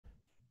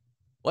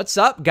What's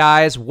up,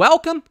 guys?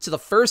 Welcome to the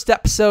first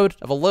episode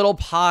of a little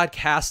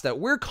podcast that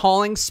we're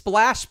calling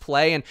Splash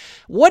Play. And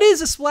what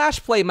is a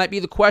splash play might be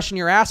the question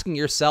you're asking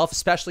yourself,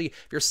 especially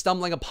if you're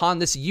stumbling upon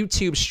this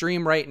YouTube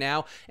stream right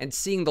now and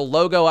seeing the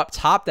logo up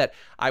top that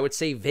I would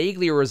say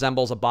vaguely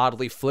resembles a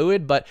bodily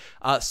fluid. But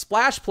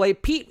splash play,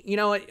 Pete, you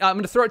know, I'm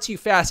going to throw it to you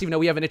fast, even though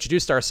we haven't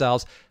introduced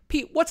ourselves.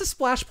 Pete, what's a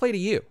splash play to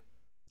you?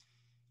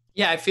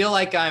 Yeah, I feel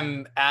like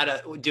I'm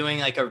doing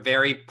like a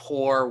very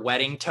poor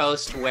wedding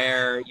toast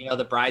where, you know,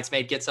 the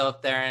bridesmaid gets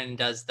up there and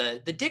does the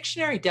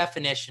dictionary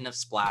definition of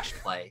splash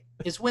play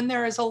is when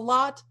there is a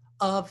lot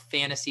of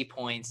fantasy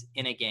points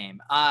in a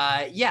game.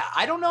 Yeah,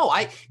 I don't know.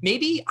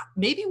 Maybe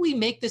we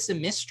make this a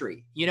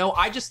mystery. You know,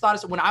 I just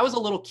thought when I was a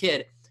little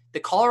kid, the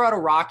Colorado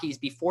Rockies,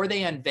 before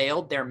they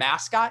unveiled their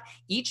mascot,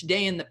 each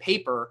day in the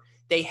paper,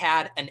 they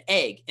had an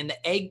egg and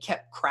the egg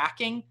kept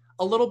cracking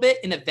a little bit.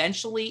 And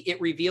eventually it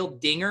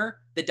revealed Dinger,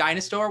 the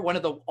dinosaur, one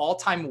of the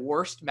all-time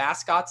worst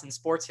mascots in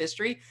sports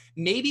history.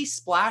 Maybe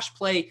splash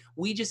play,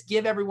 we just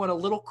give everyone a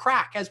little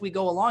crack as we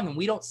go along and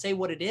we don't say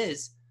what it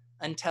is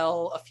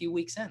until a few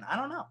weeks in. I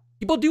don't know.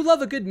 People do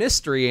love a good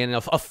mystery, and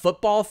a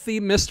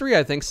football-themed mystery,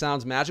 I think,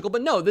 sounds magical.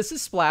 But no, this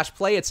is Splash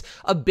Play. It's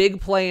a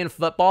big play in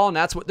football, and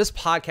that's what this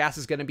podcast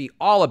is going to be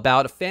all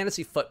about, a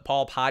fantasy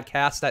football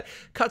podcast that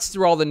cuts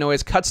through all the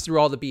noise, cuts through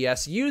all the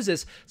BS,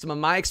 uses some of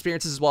my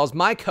experiences as well as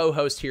my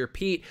co-host here,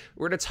 Pete.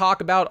 We're going to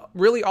talk about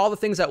really all the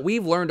things that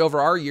we've learned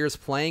over our years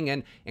playing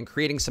and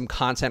creating some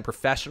content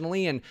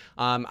professionally. And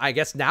I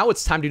guess now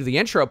it's time to do the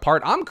intro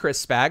part. I'm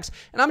Chris Spags,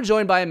 and I'm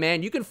joined by a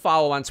man you can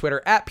follow on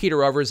Twitter,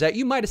 @PeterOverzet.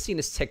 You might have seen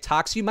his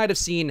TikToks. You might have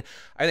seen,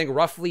 I think,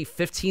 roughly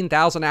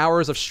 15,000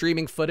 hours of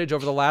streaming footage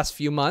over the last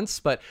few months.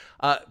 But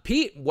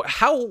Pete,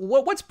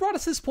 what's brought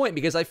us to this point?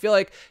 Because I feel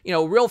like, you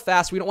know, real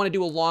fast, we don't want to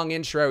do a long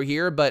intro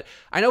here, but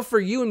I know for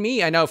you and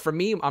me, I know for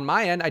me on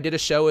my end, I did a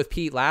show with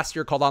Pete last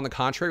year called On the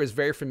Contrary. I was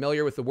very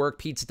familiar with the work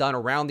Pete's done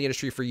around the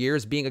industry for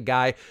years, being a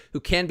guy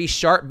who can be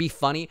sharp, be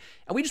funny.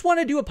 And we just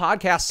want to do a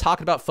podcast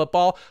talking about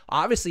football,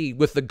 obviously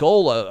with the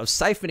goal of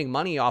siphoning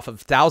money off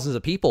of thousands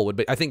of people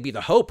would, I think, be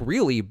the hope,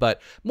 really.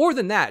 But more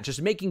than that,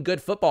 just making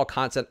good football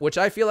content, which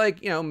I feel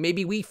like, you know,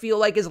 maybe we feel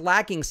like is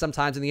lacking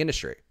sometimes in the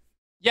industry.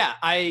 Yeah,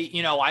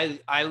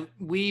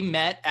 we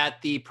met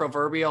at the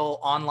proverbial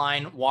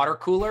online water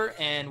cooler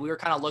and we were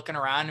kind of looking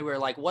around and we were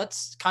like,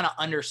 what's kind of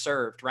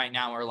underserved right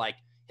now? We're like,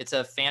 it's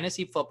a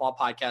fantasy football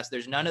podcast.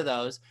 There's none of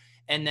those.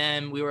 And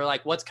then we were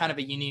like, what's kind of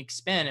a unique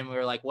spin? And we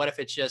were like, what if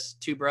it's just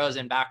two bros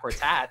in backwards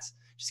hats,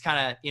 just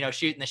kind of, you know,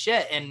 shooting the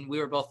shit. And we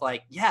were both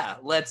like, yeah,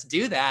 let's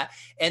do that.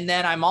 And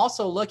then I'm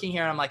also looking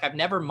here and I'm like, I've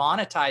never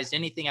monetized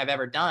anything I've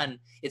ever done.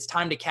 It's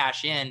time to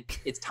cash in.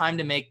 It's time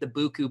to make the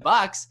buku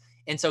bucks.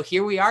 And so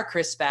here we are,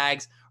 Chris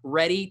Spags,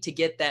 ready to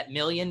get that $1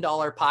 million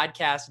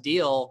podcast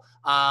deal.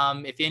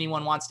 If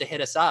anyone wants to hit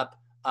us up,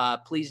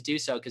 please do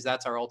so, because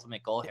that's our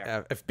ultimate goal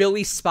here. If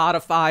Billy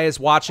Spotify is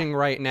watching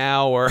right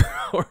now, or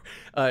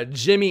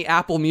Jimmy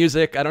Apple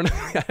Music, I don't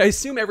know. I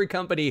assume every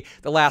company,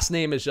 the last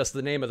name is just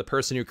the name of the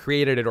person who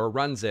created it or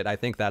runs it. I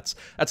think that's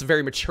a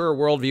very mature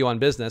worldview on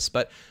business.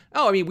 But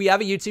I mean, we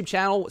have a YouTube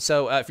channel.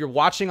 So if you're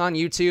watching on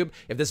YouTube,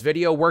 if this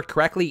video worked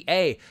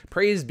correctly,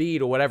 praise be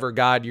to whatever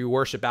God you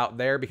worship out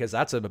there, because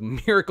that's a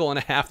miracle and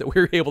a half that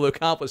we were able to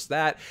accomplish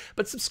that.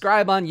 But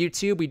subscribe on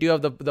YouTube. We do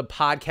have the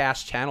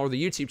podcast channel, or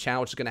the YouTube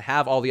channel, which is going to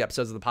have all the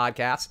episodes of the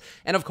podcast.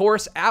 And of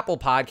course, Apple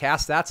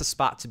Podcasts, that's a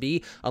spot to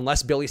be,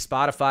 unless Billy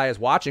Spotify is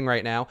watching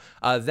right now.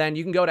 Then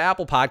you can go to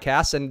Apple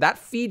Podcasts, and that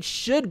feed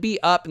should be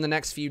up in the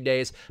next few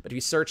days. But if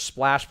you search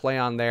Splash Play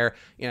on there,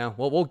 you know,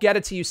 we'll get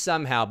it to you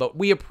somehow. But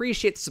we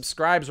appreciate the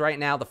subscribes right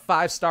now, the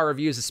 5-star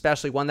reviews,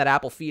 especially when that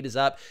Apple feed is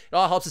up. It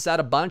all helps us out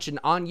a bunch. And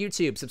on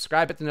YouTube,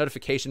 subscribe, hit the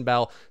notification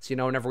bell so you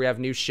know whenever we have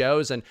new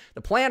shows. And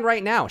the plan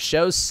right now,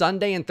 shows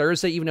Sunday and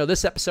Thursday, even though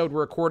this episode we're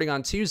recording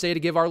on Tuesday to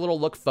give our little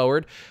look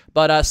forward.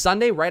 But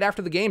Sunday, right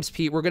after the games,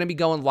 Pete, we're going to be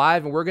going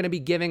live and we're going to be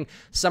giving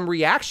some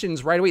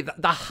reactions right away.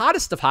 The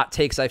hottest of hot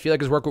takes, I feel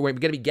like, is what we're going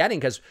to be getting,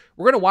 because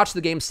we're going to watch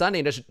the game Sunday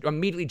and just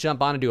immediately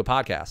jump on and do a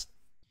podcast.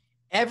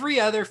 Every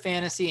other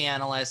fantasy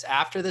analyst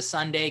after the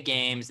Sunday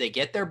games, they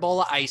get their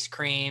bowl of ice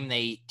cream, they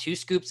eat 2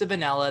 scoops of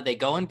vanilla, they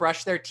go and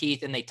brush their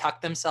teeth, and they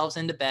tuck themselves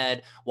into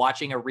bed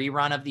watching a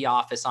rerun of The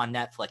Office on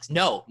Netflix.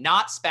 No,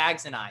 not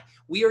Spags and I.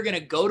 We are going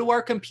to go to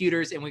our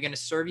computers and we're going to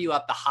serve you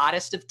up the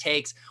hottest of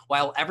takes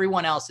while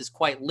everyone else is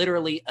quite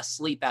literally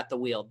asleep at the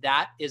wheel.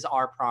 That is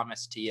our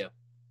promise to you.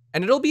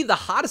 And it'll be the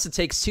hottest it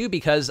takes too,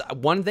 because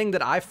one thing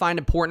that I find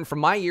important from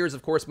my years,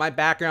 of course, my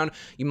background,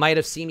 you might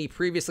have seen me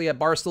previously at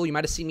Barstool. You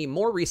might have seen me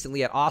more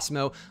recently at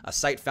Osmo, a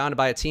site founded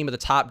by a team of the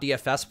top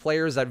DFS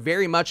players that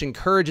very much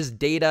encourages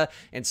data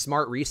and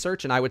smart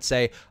research. And I would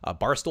say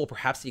Barstool,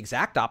 perhaps the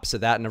exact opposite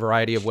of that in a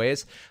variety of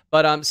ways.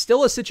 But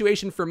still a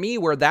situation for me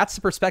where that's the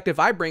perspective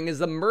I bring, is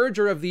the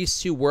merger of these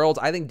two worlds.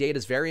 I think data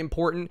is very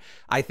important.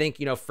 I think,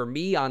 you know, for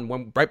me,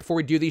 right before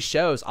we do these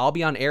shows, I'll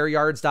be on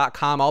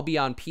airyards.com. I'll be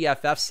on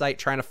PFF site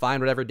trying to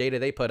find whatever data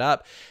they put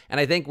up. And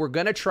I think we're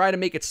going to try to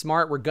make it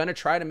smart. We're going to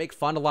try to make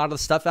fun of a lot of the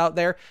stuff out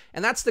there.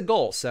 And that's the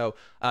goal. So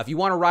if you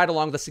want to ride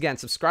along with this, again,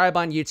 subscribe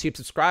on YouTube,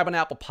 subscribe on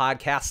Apple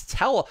Podcasts,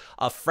 tell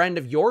a friend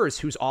of yours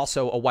who's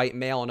also a white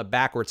male in a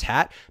backwards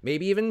hat,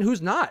 maybe even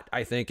who's not.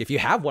 I think if you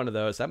have one of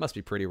those, that must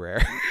be pretty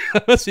rare.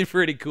 That must be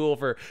pretty cool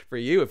for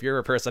you if you're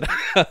a person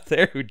out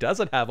there who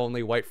doesn't have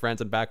only white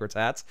friends in backwards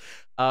hats.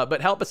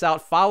 But help us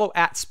out. Follow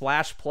at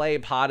Splash Play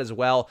Pod as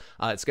well.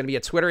 It's going to be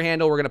a Twitter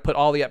handle we're going to put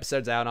all the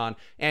episodes out on,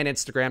 and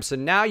Instagram. So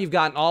now you've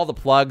gotten all the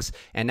plugs,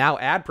 and now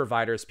ad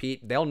providers,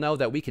 Pete, they'll know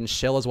that we can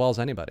shill as well as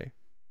anybody.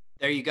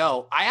 There you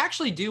go. I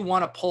actually do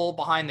want to pull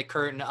behind the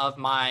curtain of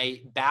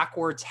my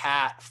backwards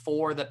hat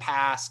for the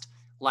past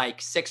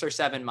like 6 or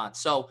 7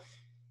 months. So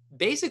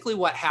basically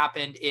what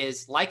happened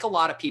is, like a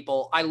lot of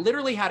people, I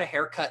literally had a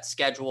haircut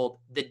scheduled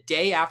the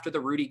day after the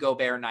Rudy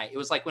Gobert night. It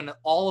was like when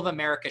all of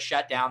America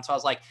shut down. So I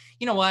was like,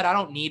 you know what? I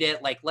don't need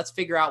it. Like, let's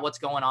figure out what's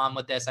going on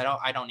with this. I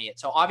don't need it.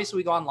 So obviously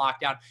we go on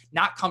lockdown,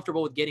 not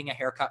comfortable with getting a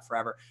haircut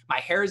forever. My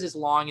hair is as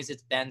long as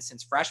it's been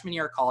since freshman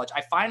year of college.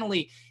 I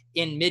finally,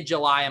 in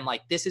mid-July, I'm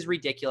like, this is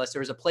ridiculous. There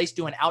was a place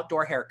doing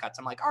outdoor haircuts.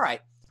 I'm like, all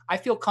right, I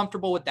feel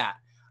comfortable with that.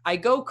 I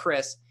go,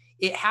 Chris,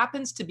 it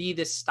happens to be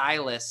this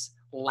stylist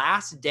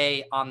last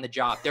day on the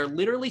job. They're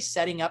literally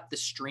setting up the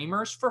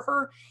streamers for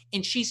her,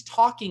 and she's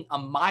talking a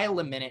mile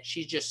a minute.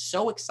 She's just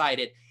so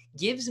excited,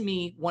 gives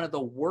me one of the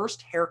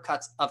worst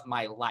haircuts of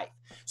my life.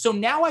 So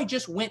now I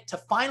just went to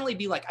finally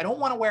be like, I don't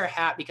want to wear a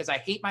hat because I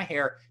hate my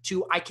hair,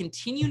 to I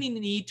continue to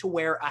need to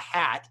wear a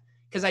hat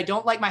because I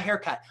don't like my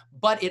haircut.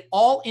 But it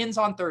all ends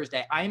on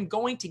Thursday. I am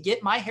going to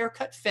get my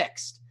haircut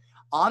fixed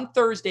on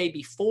Thursday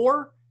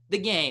before the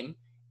game,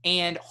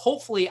 and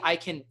hopefully I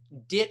can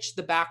ditch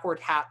the backward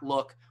hat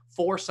look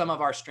for some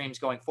of our streams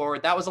going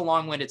forward. That was a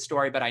long-winded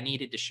story, but I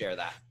needed to share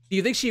that. Do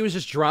you think she was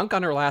just drunk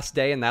on her last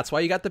day and that's why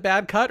you got the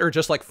bad cut, or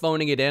just like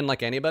phoning it in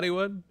like anybody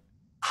would?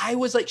 I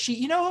was like,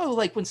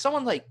 like when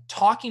someone like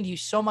talking to you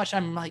so much,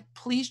 I'm like,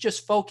 please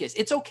just focus.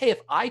 It's okay if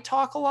I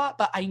talk a lot,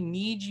 but I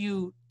need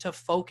you to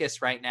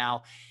focus right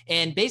now.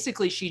 And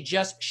basically she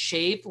just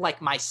shaved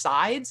like my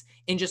sides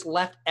and just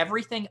left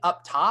everything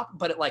up top,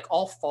 but it like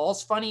all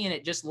falls funny and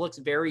it just looks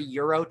very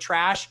Euro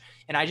trash.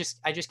 And I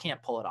just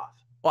can't pull it off.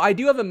 Well, I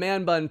do have a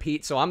man bun,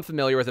 Pete, so I'm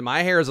familiar with it.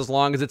 My hair is as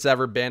long as it's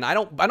ever been. I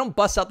don't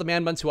bust out the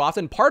man bun too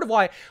often.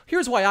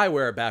 Here's why I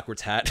wear a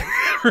backwards hat.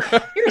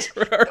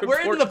 We're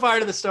into the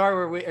part of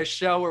the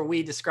show where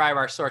we describe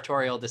our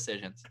sartorial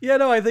decisions. Yeah,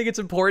 no, I think it's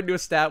important to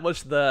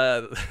establish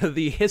the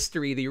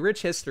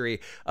rich history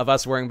of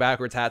us wearing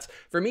backwards hats.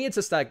 For me, it's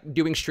just like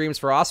doing streams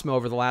for Osmo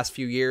over the last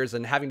few years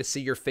and having to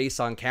see your face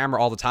on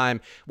camera all the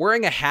time.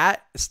 Wearing a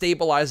hat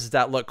stabilizes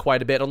that look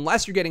quite a bit,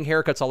 unless you're getting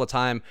haircuts all the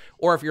time,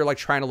 or if you're like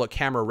trying to look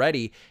camera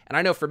ready. And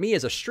I know for me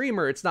as a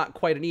streamer, it's not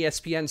quite an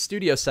ESPN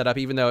studio setup,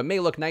 even though it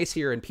may look nice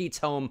here in Pete's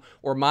home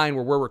or mine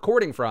where we're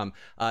recording from.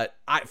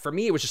 For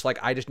me, it was just like,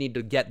 I just need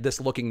to get this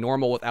looking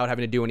normal without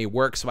having to do any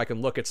work so I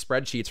can look at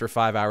spreadsheets for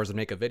 5 hours and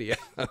make a video.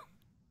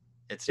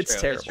 It's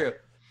terrible. It's true.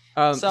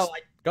 So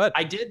go ahead.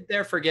 I did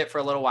forget for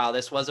a little while,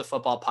 this was a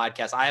football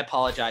podcast. I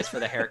apologize for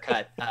the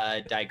haircut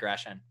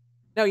digression.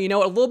 No,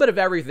 a little bit of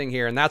everything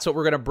here, and that's what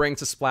we're going to bring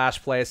to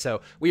Splash Play.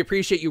 So we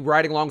appreciate you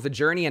riding along with the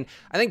journey. And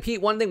I think,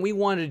 Pete, one thing we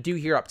wanted to do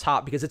here up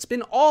top, because it's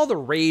been all the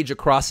rage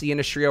across the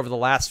industry over the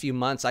last few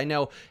months. I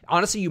know,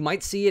 honestly, you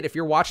might see it if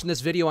you're watching this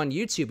video on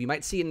YouTube. You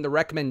might see it in the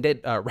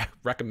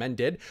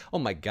recommended, oh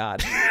my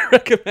God,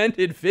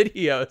 recommended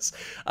videos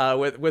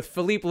with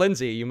Philippe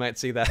Lindsay. You might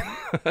see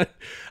that.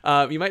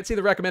 You might see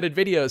the recommended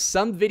videos.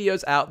 Some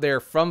videos out there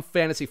from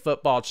fantasy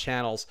football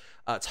channels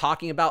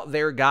talking about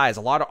their guys.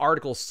 A lot of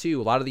articles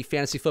too. A lot of the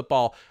fantasy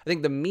football. I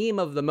think the meme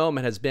of the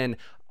moment has been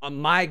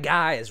my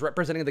guys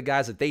representing the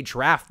guys that they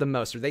draft the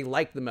most, or they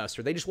like the most,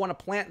 or they just want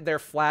to plant their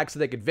flag so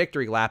they could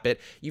victory lap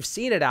it. You've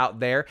seen it out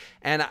there.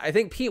 And I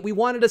think, Pete, we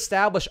wanted to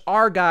establish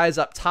our guys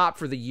up top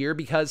for the year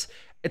because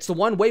it's the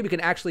one way we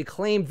can actually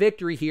claim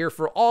victory here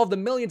for all of the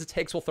millions of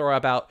takes we'll throw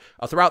out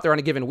there on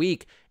a given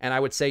week. And I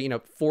would say,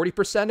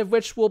 40% of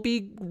which will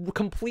be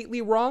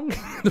completely wrong.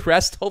 The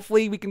rest,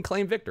 hopefully, we can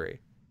claim victory.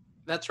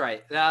 That's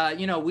right.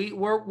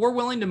 We're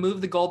willing to move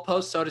the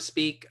goalpost, so to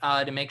speak,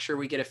 to make sure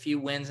we get a few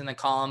wins in the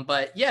column.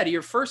 But yeah, to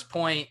your first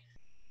point,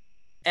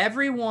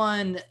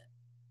 everyone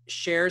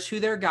shares who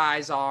their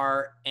guys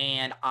are,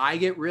 and I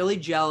get really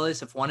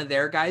jealous if one of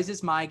their guys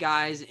is my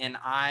guys, and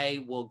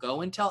I will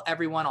go and tell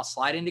everyone. I'll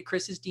slide into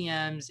Chris's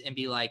DMs and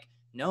be like,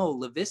 "No,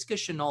 Laviska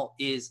Shenault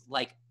is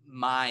like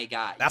my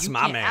guy. That's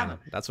my man.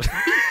 That's what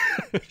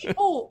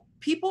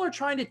People are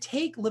trying to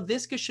take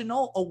Laviska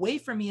Shenault away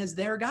from me as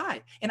their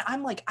guy. And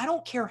I'm like, I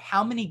don't care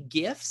how many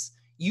GIFs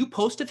you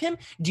post of him.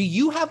 Do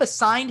you have a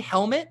signed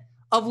helmet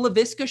of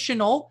Laviska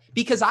Shenault?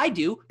 Because I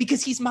do,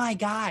 because he's my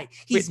guy.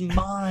 He's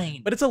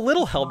mine. But it's a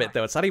little helmet,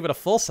 though. It's not even a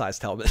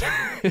full-sized helmet.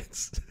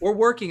 We're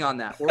working on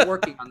that. We're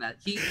working on that.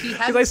 He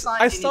hasn't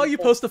I saw you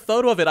post a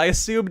photo of it. I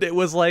assumed it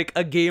was like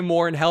a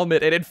game-worn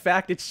helmet, and in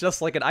fact, it's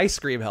just like an ice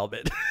cream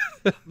helmet.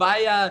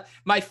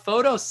 My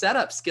photo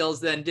setup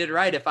skills then did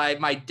right. If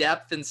my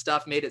depth and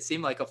stuff made it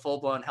seem like a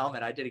full-blown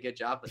helmet, I did a good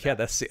job with that. Yeah,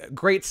 that's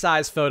great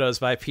size photos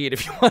by Pete.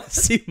 If you want to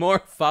see more,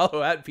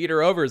 follow at Peter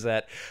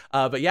Overzet.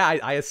 But yeah,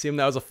 I assume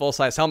that was a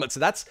full-size helmet.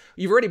 So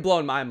you've already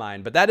blown my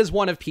mind, but that is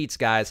one of Pete's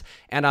guys.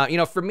 And,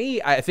 for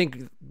me, I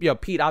think,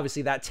 Pete,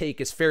 obviously that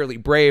take is fairly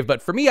brave,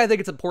 but for me, I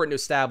think it's important to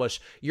establish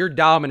your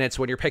dominance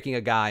when you're picking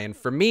a guy. And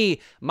for me,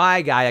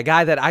 my guy, a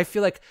guy that I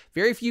feel like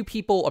very few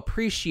people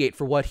appreciate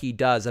for what he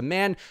does, a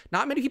man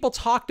not many people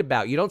talked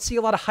about. You don't see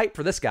a lot of hype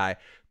for this guy.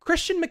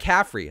 Christian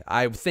McCaffrey,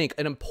 I think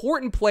an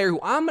important player who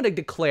I'm going to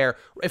declare,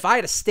 if I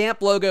had a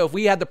stamp logo, if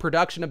we had the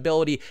production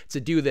ability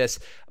to do this,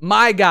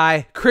 my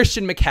guy,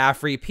 Christian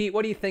McCaffrey. Pete,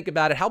 what do you think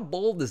about it? How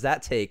bold does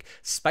that take?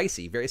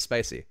 Spicy, very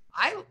spicy.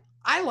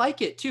 I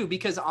like it too,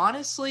 because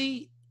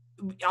honestly,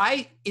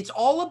 it's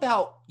all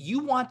about, you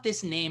want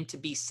this name to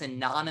be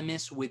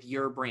synonymous with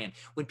your brand.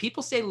 When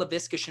people say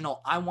Laviska Shenault,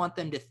 I want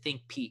them to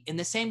think Pete. In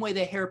the same way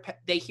they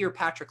hear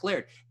Patrick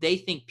Laird, they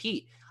think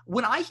Pete.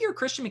 When I hear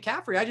Christian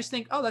McCaffrey, I just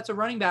think, oh, that's a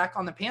running back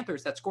on the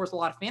Panthers that scores a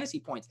lot of fantasy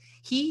points.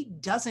 He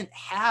doesn't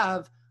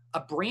have a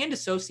brand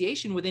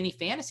association with any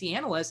fantasy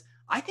analyst.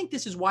 I think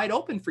this is wide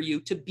open for you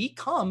to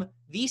become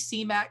the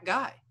CMAC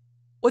guy.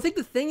 Well, I think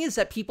the thing is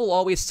that people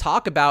always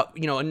talk about,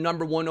 a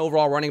number one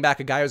overall running back,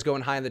 a guy who's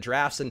going high in the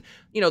drafts. And,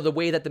 the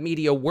way that the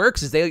media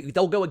works is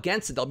they'll go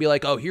against it. They'll be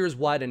like, oh, here's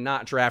why to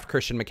not draft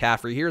Christian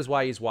McCaffrey. Here's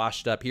why he's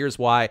washed up. Here's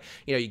why,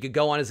 you could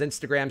go on his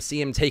Instagram, see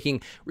him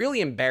taking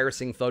really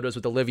embarrassing photos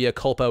with Olivia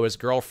Culpo, his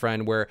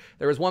girlfriend, where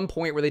there was one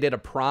point where they did a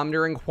prom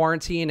during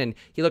quarantine and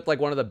he looked like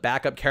one of the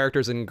backup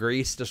characters in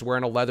Grease, just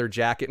wearing a leather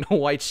jacket and a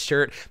white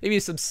shirt, maybe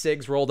some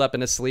cigs rolled up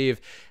in his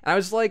sleeve. And I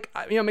was like,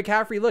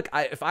 McCaffrey, look,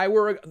 if I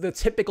were the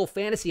typical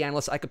fantasy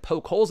analyst, I could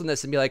poke holes in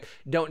this and be like,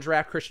 don't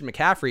draft Christian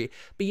McCaffrey.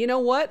 But you know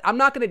what? I'm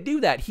not going to do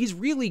that.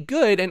 He's really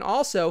good. And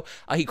also,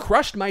 he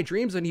crushed my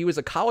dreams when he was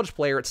a college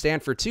player at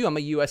Stanford too. I'm a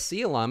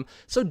USC alum.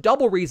 So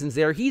double reasons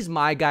there. He's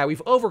my guy.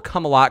 We've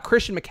overcome a lot.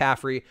 Christian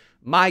McCaffrey,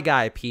 my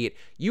guy, Pete.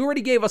 You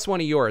already gave us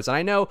one of yours. And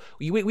I know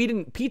we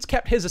didn't, Pete's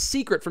kept his a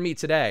secret from me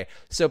today.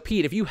 So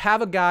Pete, if you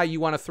have a guy you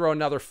want to throw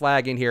another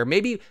flag in here,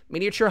 maybe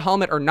miniature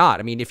helmet or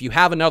not. I mean, if you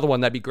have another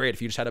one, that'd be great.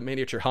 If you just had a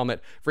miniature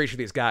helmet for each of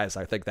these guys,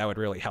 I think that would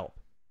really help.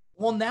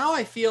 Well, now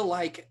I feel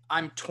like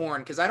I'm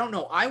torn because I don't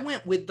know. I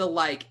went with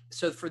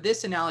so for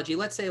this analogy,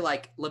 let's say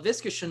like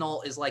Laviska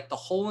Shenault is like the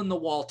hole in the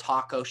wall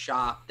taco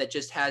shop that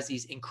just has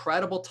these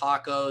incredible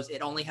tacos.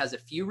 It only has a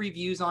few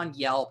reviews on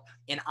Yelp,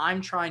 and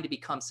I'm trying to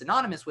become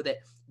synonymous with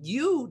it.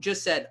 You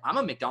just said, I'm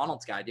a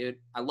McDonald's guy, dude.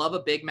 I love a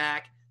Big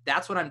Mac.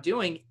 That's what I'm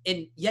doing.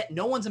 And yet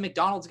no one's a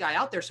McDonald's guy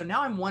out there. So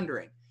now I'm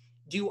wondering,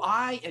 do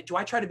I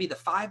try to be the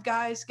Five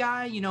Guys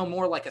guy,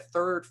 more like a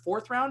third,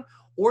 fourth round?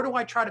 Or do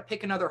I try to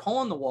pick another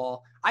hole in the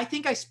wall? I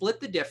think I split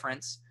the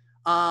difference.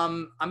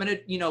 I'm going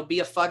to, be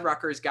a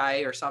Fuddruckers guy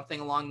or something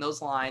along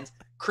those lines.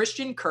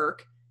 Christian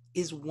Kirk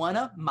is one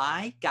of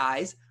my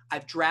guys.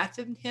 I've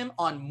drafted him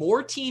on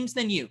more teams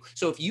than you.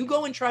 So if you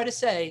go and try to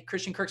say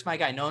Christian Kirk's my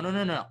guy,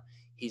 no.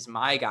 He's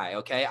my guy,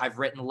 okay? I've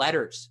written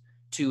letters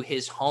to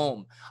his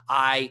home.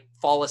 I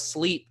fall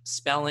asleep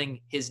spelling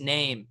his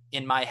name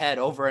in my head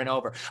over and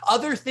over.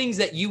 Other things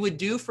that you would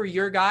do for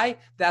your guy,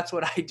 that's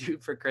what I do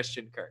for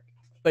Christian Kirk.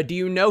 But do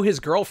you know his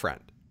girlfriend?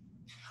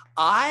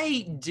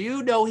 I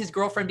do know his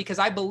girlfriend because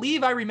I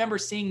believe I remember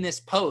seeing this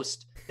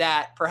post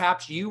that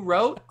perhaps you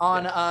wrote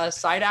on a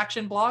Side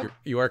Action blog.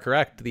 You are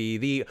correct.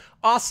 The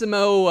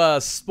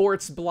Awesemo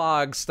sports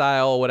blog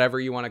style, whatever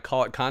you want to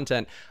call it,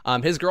 content.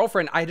 His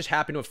girlfriend, I just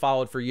happen to have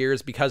followed for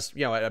years because,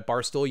 at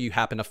Barstool, you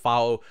happen to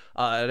follow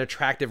an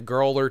attractive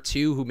girl or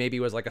two who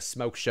maybe was like a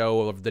smoke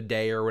show of the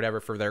day or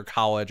whatever for their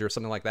college or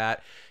something like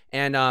that.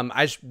 And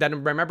I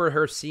then remember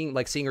her seeing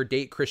her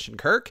date Christian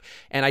Kirk,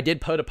 and I did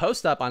put a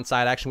post up on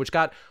Side Action, which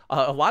got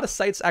a lot of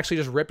sites actually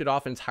just ripped it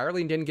off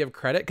entirely and didn't give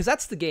credit, because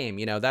that's the game.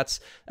 That's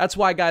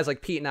why guys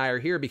like Pete and I are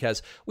here,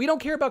 because we don't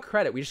care about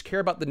credit. We just care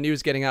about the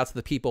news getting out to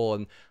the people.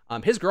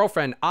 And his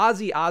girlfriend,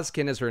 Ozzy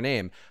Oskin is her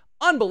name.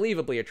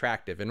 Unbelievably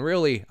attractive, and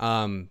really,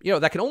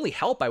 that can only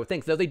help, I would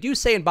think. Though they do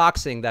say in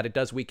boxing that it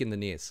does weaken the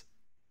knees.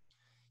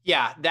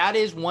 Yeah, that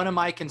is one of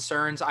my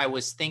concerns. I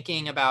was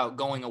thinking about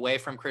going away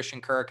from Christian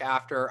Kirk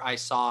after I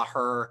saw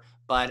her,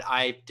 but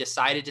I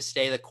decided to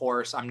stay the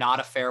course. I'm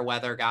not a fair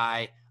weather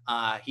guy.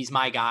 He's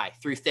my guy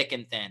through thick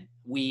and thin.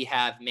 We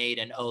have made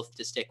an oath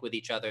to stick with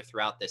each other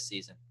throughout this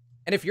season.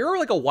 And if you're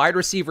like a wide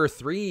receiver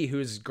 3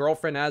 whose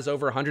girlfriend has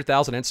over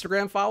 100,000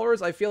 Instagram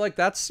followers, I feel like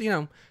that's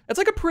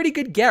like a pretty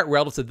good get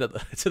relative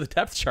to the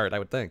depth chart, I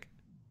would think.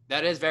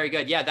 That is very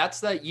good. Yeah,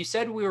 you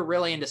said we were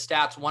really into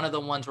stats. One of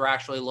the ones we're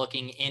actually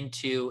looking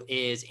into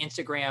is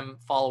Instagram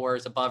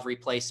followers above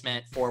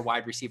replacement for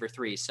wide receiver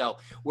 3. So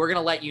we're going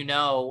to let you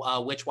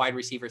know which wide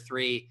receiver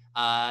 3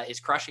 is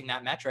crushing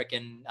that metric.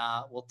 And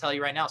we'll tell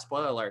you right now,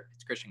 spoiler alert,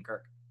 it's Christian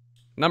Kirk.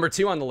 Number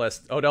 2 on the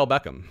list, Odell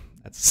Beckham.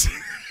 That's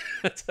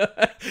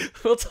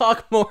we'll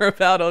talk more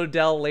about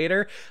Odell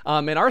later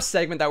in our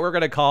segment that we're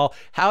going to call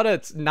How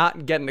to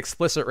Not Get an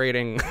Explicit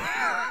Rating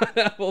on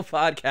Apple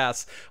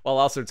Podcasts, while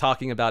also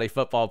talking about a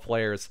football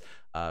player's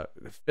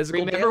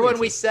physical Remember when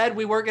we said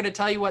we weren't going to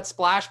tell you what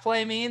splash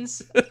play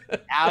means?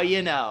 Now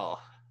you know.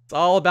 It's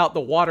all about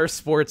the water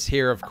sports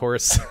here, of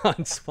course,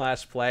 on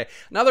Splash Play.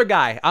 Another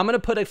guy, I'm going to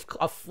put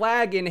a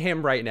flag in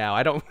him right now.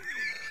 I'm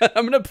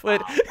going to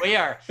put... we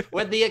are.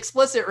 With the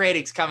explicit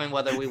ratings coming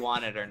whether we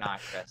want it or not,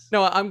 Chris.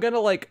 No, I'm going to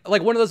like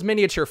one of those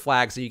miniature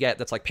flags that you get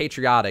that's like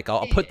patriotic.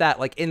 I'll put that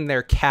like in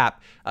their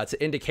cap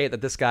to indicate that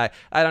this guy,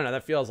 I don't know,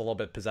 that feels a little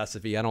bit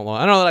possessive-y. I don't know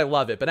that I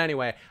love it. But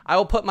anyway, I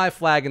will put my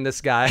flag in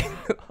this guy,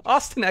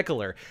 Austin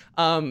Ekeler.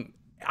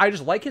 I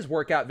just like his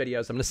workout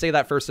videos. I'm going to say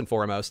that first and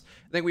foremost.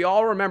 I think we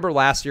all remember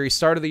last year, he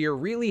started the year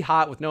really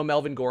hot with no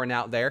Melvin Gordon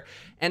out there.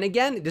 And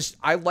again,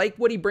 I like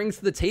what he brings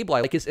to the table.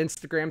 I like his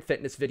Instagram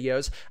fitness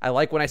videos. I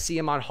like when I see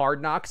him on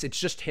Hard Knocks. It's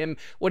just him,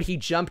 when he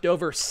jumped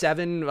over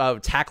 7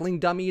 tackling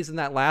dummies in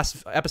that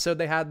last episode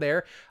they had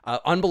there.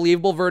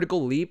 Unbelievable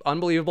vertical leap,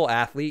 unbelievable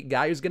athlete,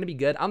 guy who's going to be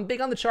good. I'm big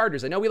on the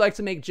Chargers. I know we like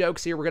to make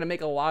jokes here. We're going to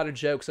make a lot of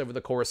jokes over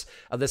the course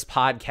of this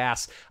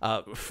podcast.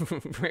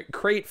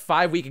 Great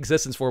 5-week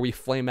existence where we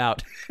flame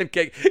out and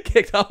get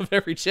kicked off of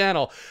every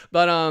channel.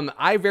 But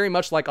I very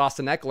much like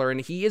Austin Ekeler, and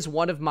he is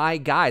one of my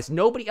guys.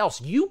 Nobody else.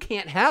 You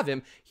can't have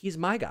him. He's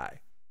my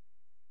guy.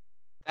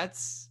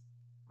 That's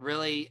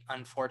really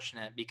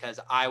unfortunate because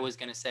I was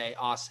going to say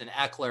Austin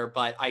Ekeler,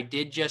 but I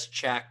did just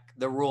check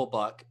the rule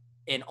book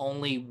and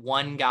only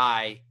one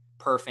guy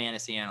per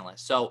fantasy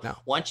analyst. So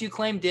once you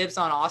claim dibs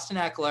on Austin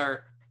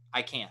Ekeler,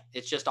 I can't.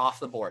 It's just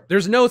off the board.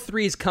 There's no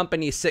Three's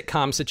Company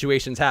sitcom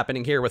situations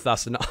happening here with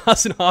us and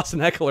Austin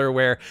Ekeler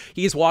where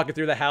he's walking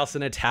through the house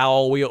in a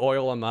towel, we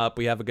oil him up,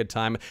 we have a good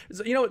time.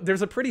 So, you know,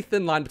 there's a pretty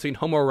thin line between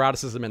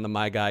homoeroticism and the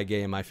My Guy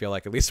game, I feel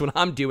like, at least when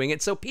I'm doing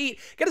it. So, Pete,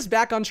 get us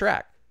back on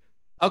track.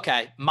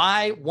 Okay.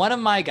 One of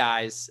my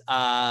guys,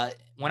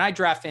 when I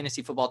draft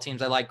fantasy football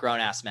teams, I like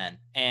grown-ass men.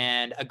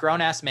 And a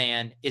grown-ass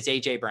man is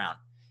A.J. Brown.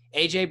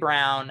 A.J.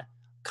 Brown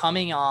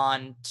coming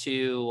on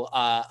to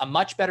a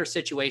much better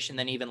situation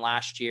than even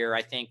last year.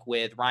 I think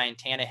with Ryan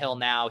Tannehill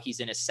now,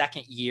 he's in his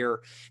second year.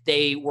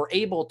 They were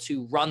able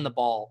to run the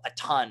ball a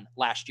ton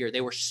last year.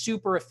 They were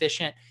super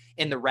efficient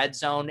in the red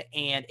zone,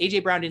 and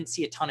A.J. Brown didn't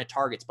see a ton of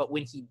targets, but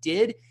when he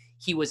did,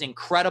 he was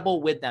incredible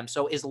with them.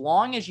 So as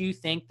long as you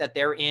think that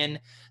they're in,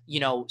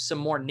 some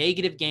more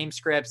negative game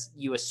scripts,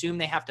 you assume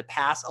they have to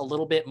pass a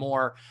little bit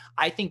more.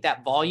 I think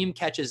that volume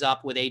catches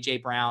up with A.J.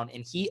 Brown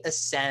and he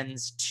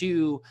ascends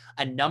to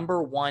a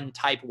number 1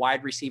 type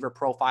wide receiver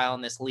profile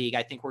in this league.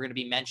 I think we're going to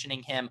be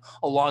mentioning him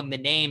along the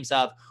names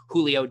of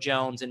Julio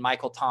Jones and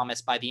Michael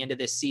Thomas by the end of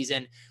this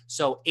season.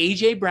 So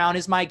A.J. Brown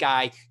is my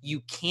guy. You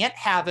can't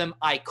have him.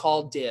 I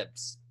call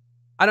dibs.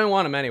 I don't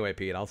want him anyway,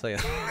 Pete. I'll tell you.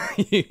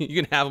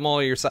 You can have them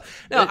all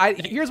yourself. No,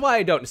 here's why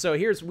I don't. So I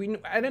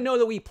didn't know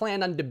that we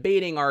planned on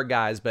debating our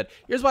guys, but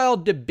here's why I'll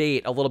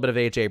debate a little bit of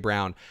A.J.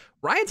 Brown.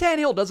 Ryan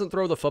Tannehill doesn't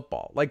throw the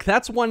football. Like,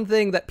 that's one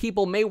thing that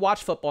people may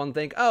watch football and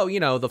think,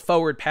 oh, the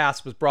forward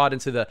pass was brought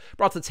to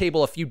the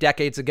table a few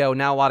decades ago.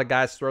 Now a lot of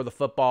guys throw the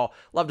football,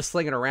 love to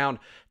sling it around.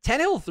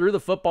 Tannehill threw the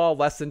football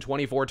less than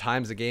 24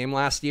 times a game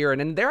last year,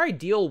 and in their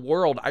ideal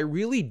world, I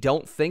really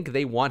don't think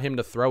they want him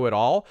to throw it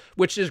all,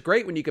 which is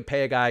great when you could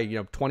pay a guy,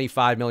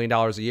 $25 million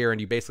a year and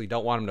you basically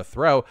don't want him to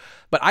throw.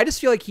 But I just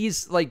feel like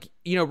he's like,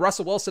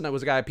 Russell Wilson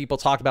was a guy people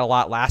talked about a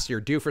lot last year,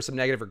 due for some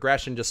negative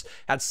regression, just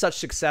had such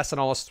success on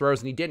all his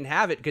throws, and he didn't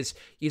have it because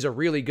he's a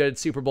really good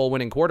Super Bowl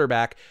winning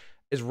quarterback.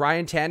 Is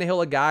Ryan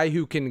Tannehill a guy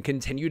who can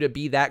continue to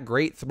be that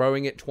great,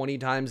 throwing it 20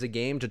 times a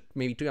game to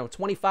maybe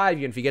 25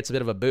 even if he gets a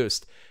bit of a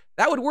boost?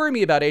 That would worry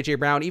me about A.J.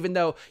 Brown, even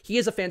though he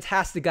is a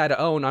fantastic guy to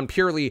own on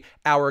purely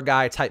our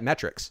guy type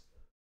metrics.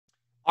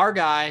 Our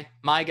guy,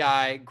 my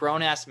guy,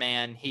 grown-ass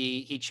man,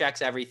 he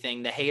checks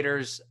everything. The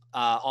haters,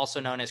 also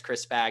known as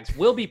Chris Spags,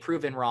 will be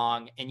proven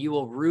wrong, and you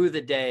will rue the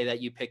day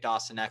that you picked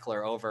Austin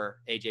Ekeler over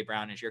A.J.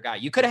 Brown as your guy.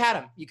 You could have had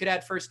him. You could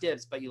have had first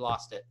dibs, but you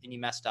lost it, and you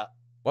messed up.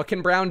 What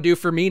can Brown do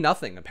for me?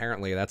 Nothing.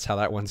 Apparently, that's how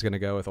that one's going to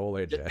go with old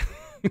AJ.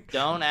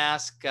 Don't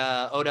ask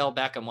Odell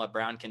Beckham what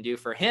Brown can do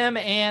for him,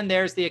 and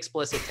there's the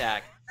explicit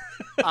tag.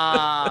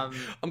 I'm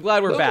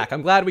glad we're back.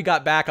 I'm glad we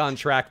got back on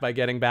track by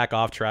getting back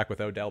off track with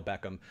Odell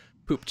Beckham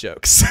poop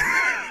jokes.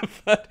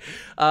 But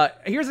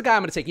here's a guy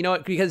I'm going to take. You know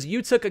what? Because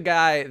you took a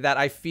guy that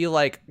I feel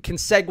like can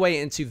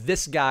segue into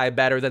this guy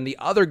better than the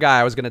other guy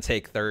I was going to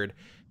take third.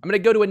 I'm going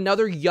to go to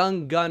another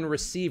young gun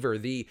receiver,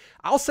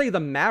 I'll say the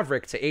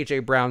Maverick to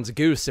A.J. Brown's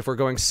Goose, if we're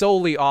going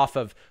solely off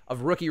of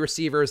rookie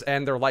receivers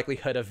and their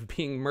likelihood of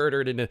being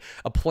murdered in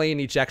a plane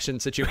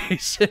ejection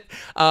situation.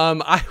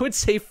 I would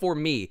say for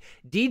me,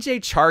 DJ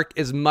Chark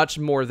is much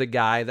more the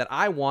guy that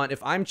I want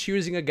if I'm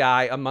choosing a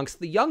guy amongst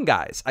the young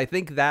guys. I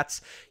think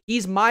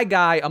he's my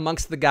guy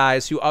amongst the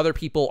guys who other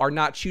people are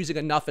not choosing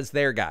enough as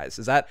their guys.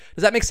 Does that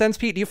make sense,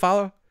 Pete? Do you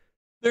follow?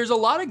 There's a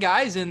lot of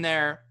guys in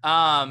there.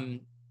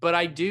 But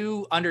I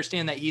do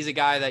understand that he's a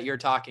guy that you're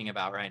talking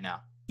about right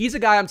now. He's a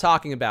guy I'm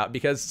talking about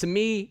because to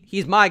me,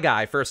 he's my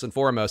guy first and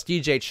foremost.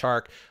 DJ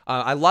Chark.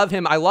 I love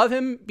him. I love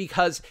him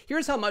because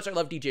here's how much I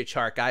love DJ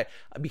Chark.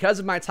 Because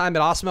of my time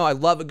at Osmo, I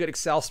love a good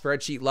Excel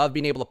spreadsheet. Love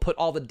being able to put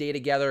all the data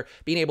together,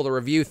 being able to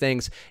review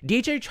things.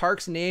 DJ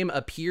Chark's name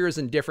appears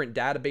in different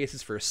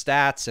databases for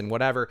stats and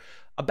whatever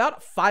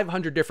about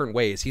 500 different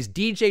ways. He's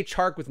DJ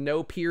Chark with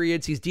no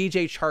periods. He's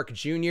DJ Chark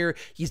Jr.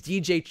 He's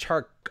DJ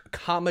Chark,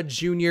 comma,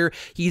 Jr.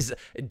 He's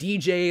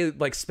DJ,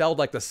 like spelled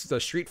like the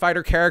Street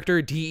Fighter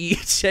character,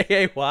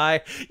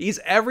 Dejay. He's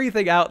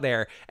everything out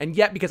there. And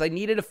yet, because I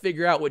needed to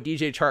figure out what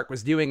DJ Chark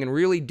was doing and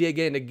really dig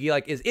in to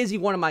like, is he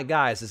one of my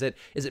guys? Is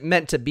it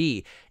meant to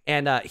be?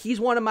 And he's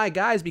one of my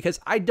guys because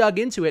I dug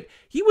into it.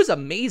 He was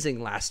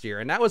amazing last year,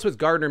 and that was with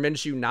Gardner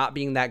Minshew not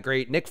being that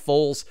great. Nick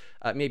Foles,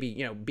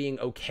 maybe being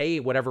okay,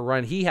 whatever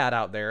run he had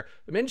out there.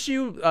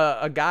 Minshew,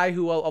 a guy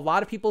who a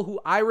lot of people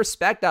who I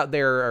respect out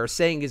there are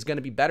saying is going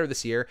to be better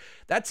this year.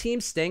 That team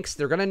stinks.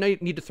 They're going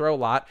to need to throw a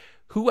lot.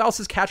 Who else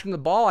is catching the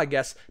ball? I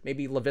guess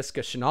maybe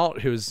Laviska Shenault,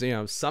 who's,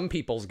 some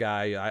people's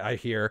guy, I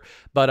hear.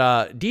 But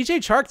DJ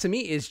Chark, to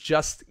me,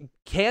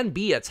 can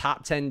be a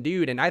top 10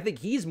 dude. And I think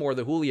he's more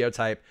the Julio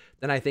type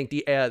than I think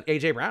the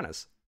AJ Brown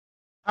is.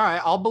 All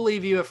right. I'll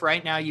believe you if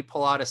right now you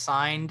pull out a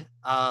signed,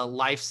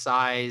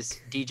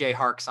 life-size DJ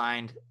Chark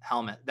signed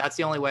helmet. That's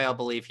the only way I'll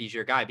believe he's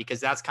your guy, because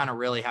that's kind of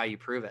really how you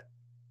prove it.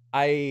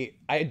 I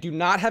do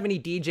not have any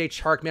DJ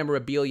Chark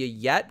memorabilia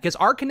yet because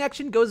our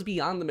connection goes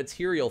beyond the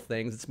material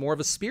things. It's more of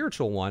a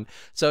spiritual one.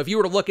 So if you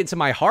were to look into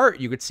my heart,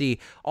 you could see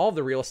all of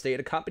the real estate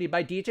accompanied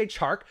by DJ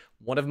Chark,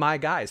 one of my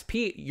guys.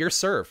 Pete, your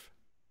serve.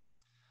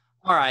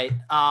 All right.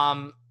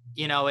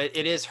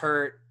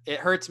 It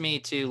hurts me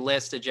to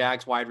list a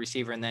Jags wide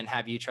receiver and then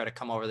have you try to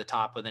come over the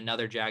top with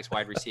another Jags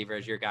wide receiver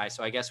as your guy.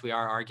 So I guess we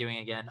are arguing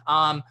again.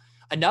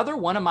 Another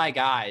one of my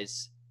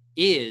guys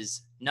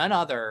is none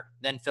other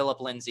than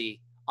Phillip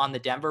Lindsay on the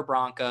Denver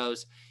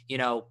Broncos.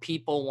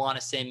 People want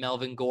to say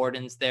Melvin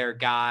Gordon's their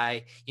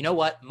guy. You know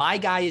what? My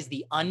guy is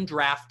the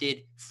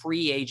undrafted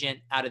free agent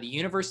out of the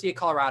University of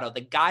Colorado,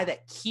 the guy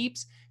that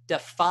keeps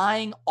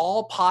defying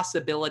all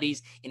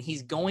possibilities, and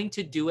he's going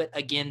to do it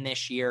again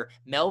this year.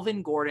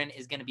 Melvin Gordon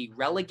is going to be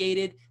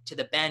relegated to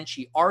the bench.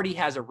 He already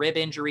has a rib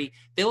injury.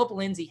 Phillip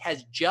Lindsay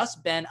has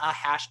just been a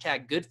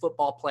hashtag good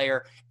football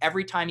player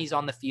every time he's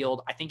on the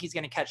field. I think he's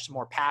going to catch some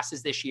more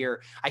passes this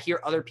year. I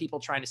hear other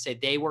people trying to say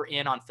they were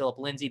in on Phillip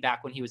Lindsay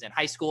back when he was in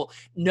high school.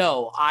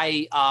 No,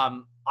 I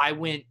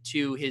went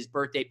to his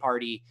birthday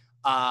party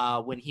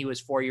when he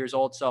was 4 years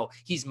old. So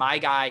he's my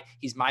guy.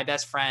 He's my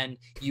best friend.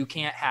 You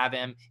can't have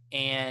him,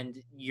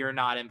 and you're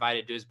not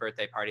invited to his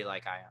birthday party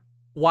like I am.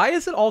 Why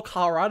is it all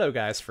Colorado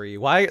guys for you?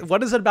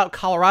 What is it about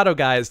Colorado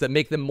guys that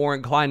make them more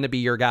inclined to be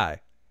your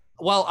guy?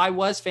 Well, I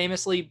was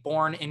famously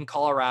born in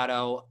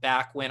Colorado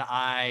back when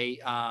I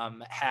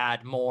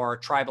had more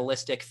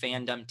tribalistic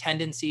fandom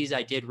tendencies.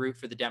 I did root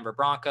for the Denver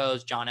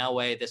Broncos, John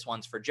Elway. This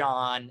one's for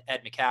John,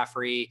 Ed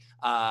McCaffrey,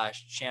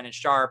 Shannon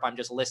Sharp. I'm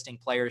just listing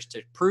players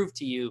to prove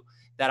to you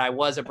that I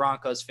was a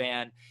Broncos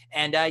fan.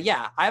 And I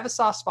have a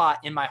soft spot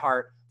in my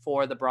heart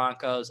for the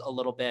Broncos a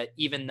little bit,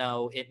 even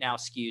though it now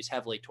skews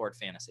heavily toward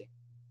fantasy.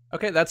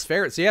 Okay, that's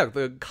fair. So yeah,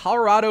 the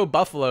Colorado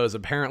Buffaloes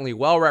apparently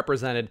well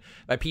represented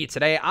by Pete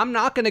today. I'm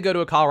not going to go to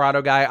a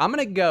Colorado guy. I'm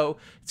going to go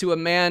to a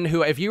man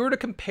who, if you were to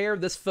compare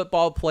this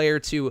football player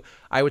to,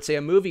 I would say,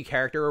 a movie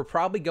character, we're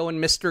probably going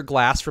Mr.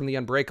 Glass from the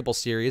Unbreakable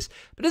series.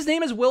 But his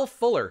name is Will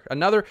Fuller.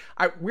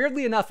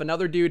 Weirdly enough,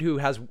 another dude who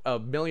has a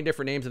million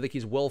different names. I think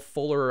he's Will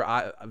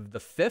Fuller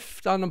the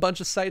fifth on a bunch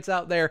of sites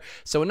out there.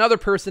 So another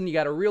person you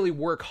got to really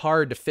work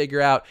hard to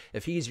figure out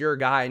if he's your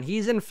guy. And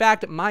he's, in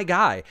fact, my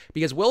guy,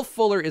 because Will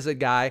Fuller is a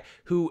guy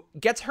who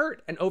gets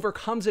hurt and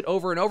overcomes it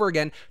over and over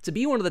again to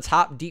be one of the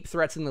top deep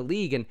threats in the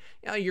league. And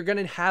you're going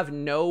to have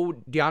no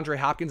DeAndre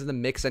Hopkins in the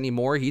mix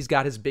anymore. He's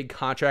got his big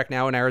contract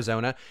now in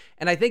Arizona.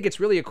 And I think it's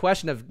really a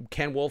question of,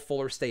 can Will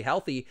Fuller stay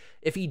healthy?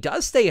 If he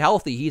does stay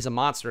healthy, he's a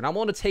monster. And I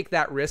want to take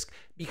that risk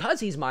because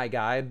he's my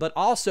guy, but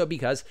also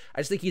because I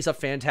just think he's a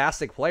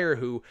fantastic player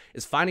who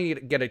is finally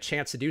to get a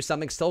chance to do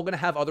something. Still going to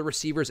have other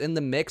receivers in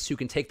the mix who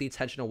can take the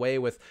attention away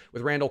with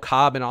Randall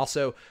Cobb and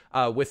also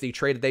with the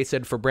trade that they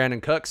said for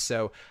Brandon Cooks.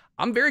 So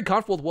I'm very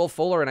comfortable with Will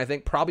Fuller, and I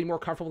think probably more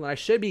comfortable than I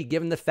should be,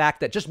 given the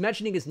fact that just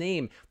mentioning his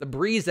name, the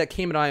breeze that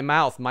came into my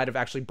mouth might have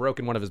actually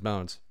broken one of his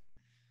bones.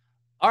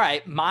 All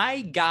right,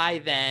 my guy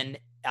then,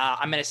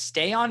 I'm going to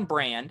stay on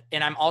brand,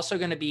 and I'm also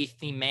going to be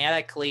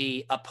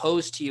thematically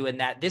opposed to you in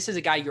that this is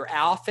a guy you're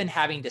often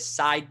having to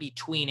side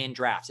between in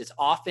drafts. It's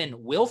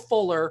often Will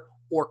Fuller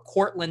or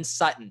Courtland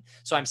Sutton.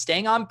 So I'm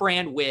staying on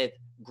brand with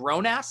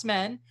grown-ass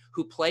men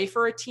who play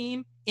for a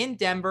team in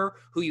Denver,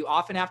 who you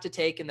often have to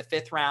take in the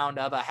fifth round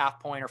of a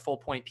half-point or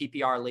full-point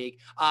PPR league.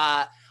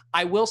 I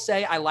will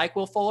say I like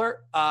Will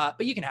Fuller,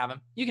 but you can have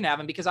him. You can have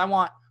him because I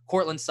want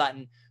Courtland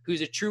Sutton,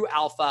 who's a true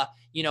alpha.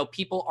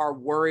 People are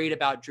worried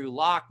about Drew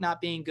Lock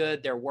not being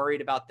good. They're worried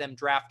about them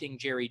drafting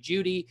Jerry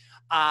Jeudy.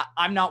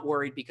 I'm not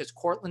worried because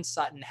Courtland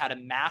Sutton had a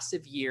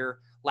massive year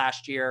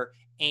last year,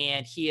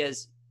 and he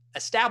has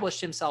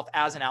established himself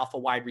as an alpha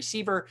wide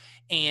receiver.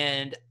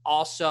 And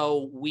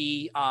also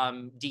we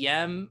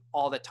DM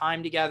all the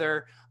time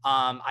together.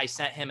 I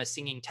sent him a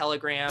singing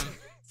telegram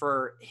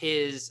for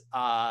his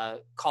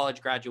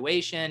college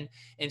graduation.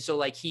 And so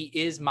like he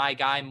is my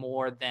guy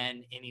more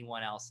than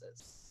anyone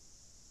else's.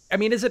 I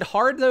mean, is it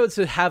hard though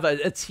to have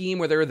a team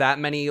where there are that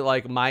many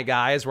like my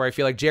guys, where I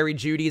feel like Jerry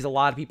Jeudy's a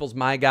lot of people's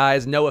my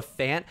guys, Noah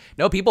Fant.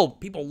 No, people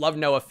love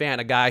Noah Fant,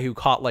 a guy who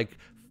caught like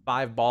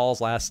 5 balls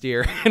last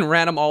year and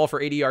ran them all for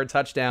 80-yard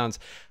touchdowns.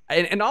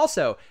 And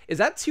also, is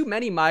that too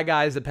many my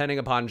guys depending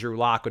upon Drew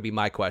Lock would be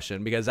my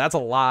question, because that's a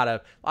lot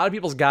of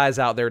people's guys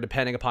out there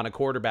depending upon a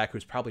quarterback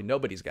who's probably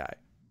nobody's guy.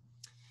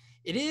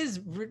 It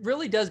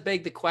really does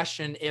beg the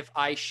question if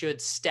I should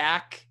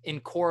stack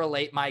and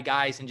correlate my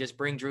guys and just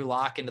bring Drew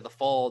Lock into the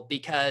fold,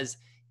 because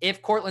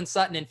if Courtland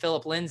Sutton and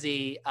Phillip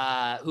Lindsay,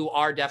 who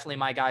are definitely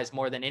my guys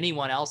more than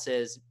anyone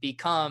else's,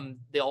 become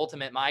the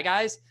ultimate my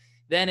guys,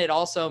 then it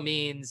also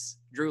means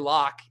Drew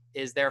Lock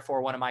is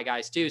therefore one of my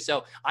guys too.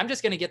 So I'm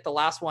just going to get the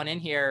last one in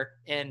here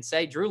and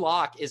say Drew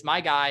Lock is my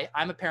guy.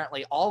 I'm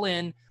apparently all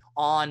in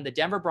on the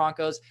Denver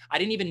Broncos. I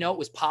didn't even know it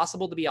was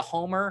possible to be a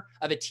homer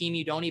of a team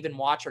you don't even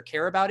watch or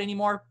care about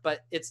anymore,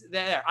 but it's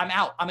there. I'm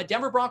out. I'm a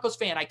Denver Broncos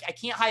fan. I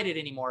can't hide it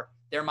anymore.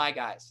 They're my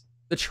guys.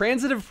 The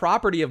transitive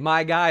property of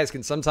my guys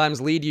can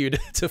sometimes lead you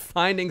to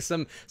finding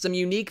some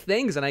unique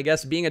things. And I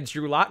guess being a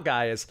Drew Lock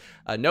guy is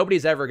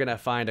nobody's ever going to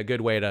find a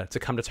good way to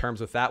come to terms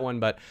with that one.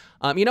 But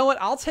you know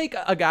what? I'll take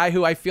a guy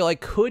who I feel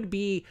like could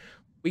be,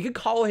 we could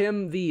call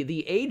him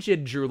the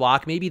aged Drew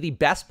Lock, maybe the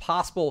best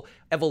possible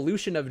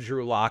evolution of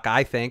Drew Lock,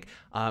 I think.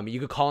 You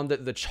could call him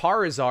the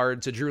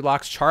Charizard to Drew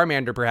Lock's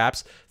Charmander,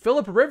 perhaps.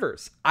 Phillip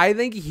Rivers. I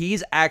think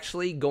he's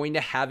actually going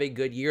to have a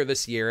good year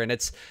this year, and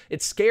it's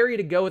scary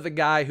to go with a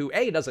guy who,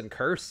 A, doesn't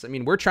curse. I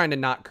mean, we're trying to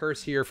not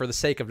curse here for the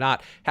sake of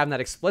not having that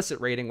explicit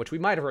rating, which we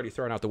might have already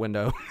thrown out the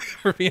window,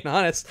 for being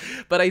honest.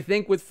 But I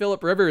think with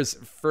Phillip Rivers,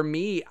 for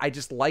me, I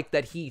just like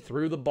that he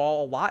threw the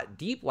ball a lot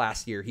deep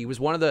last year. He was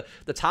one of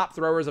the top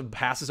throwers of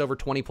passes over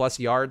 20-plus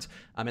yards,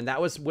 and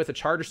that was with a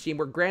Chargers team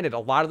where, granted, a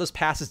lot of those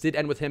passes did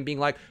end with him being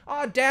like,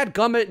 "Oh, dad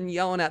gummit," and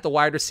yelling at the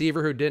wide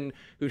receiver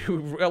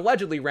who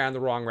allegedly ran the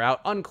wrong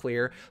route.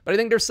 Unclear. But I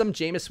think there's some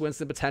Jameis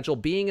Winston potential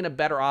being in a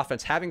better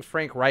offense, having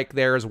Frank Reich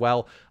there as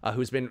well,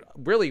 who's been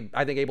really,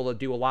 I think, able to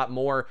do a lot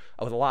more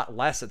with a lot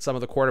less at some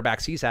of the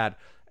quarterbacks he's had.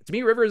 To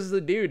me, Rivers is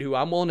the dude who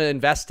I'm willing to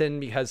invest in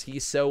because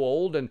he's so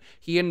old, and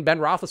he and Ben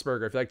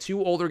Roethlisberger, I feel like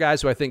two older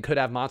guys who I think could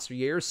have monster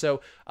years.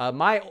 So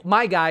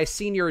my guy,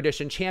 senior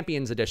edition,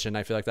 champions edition,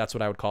 I feel like that's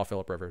what I would call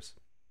Phillip Rivers.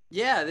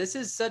 Yeah, this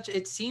is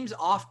it seems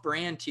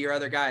off-brand to your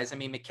other guys. I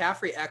mean,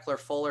 McCaffrey, Eckler,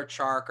 Fuller,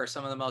 Chark are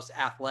some of the most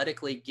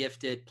athletically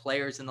gifted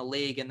players in the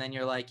league. And then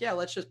you're like, yeah,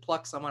 let's just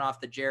pluck someone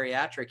off the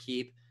geriatric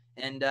heap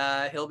and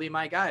he'll be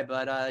my guy.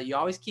 But you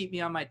always keep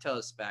me on my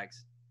toes,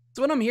 Spags. That's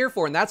what I'm here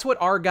for, and that's what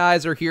our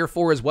guys are here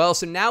for as well.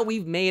 So now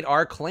we've made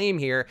our claim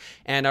here,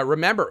 and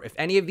remember, if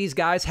any of these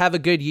guys have a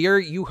good year,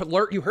 you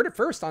heard it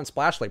first on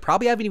Splash Play.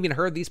 Probably haven't even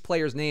heard these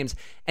players' names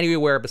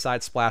anywhere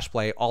besides Splash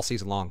Play all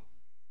season long.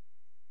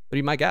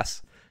 That'd be my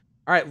guess.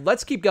 All right,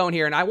 let's keep going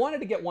here. And I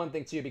wanted to get one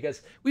thing too,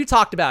 because we've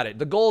talked about it.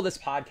 The goal of this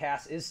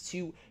podcast is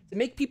to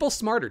make people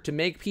smarter, to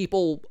make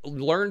people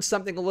learn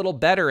something a little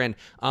better. And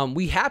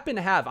we happen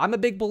to have, I'm a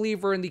big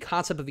believer in the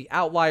concept of the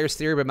outliers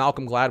theory by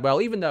Malcolm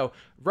Gladwell, even though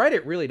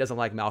Reddit really doesn't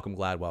like Malcolm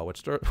Gladwell,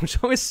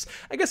 which always,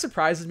 I guess,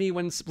 surprises me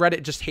when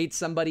Reddit just hates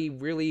somebody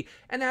really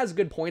and has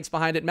good points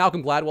behind it.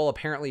 Malcolm Gladwell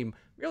apparently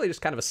really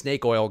just kind of a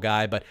snake oil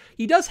guy, but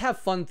he does have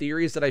fun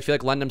theories that I feel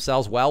like lend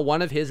themselves well.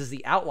 One of his is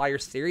the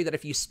outliers theory, that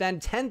if you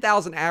spend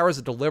 10,000 hours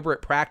of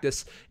deliberate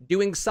practice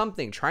doing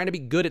something, trying to be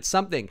good at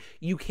something,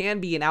 you can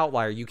be an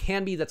outlier. You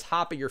can be the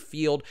top of your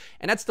field,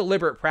 and that's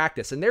deliberate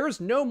practice. And there is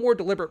no more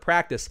deliberate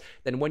practice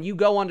than when you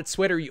go onto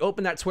Twitter, you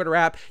open that Twitter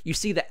app, you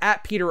see the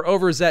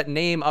 @PeterOverzet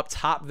name up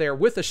top there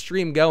with a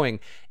stream going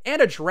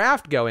and a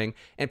draft going.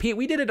 And Pete,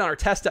 we did it on our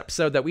test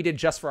episode that we did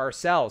just for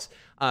ourselves.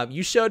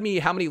 You showed me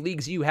how many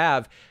leagues you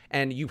have,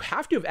 and you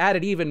have to have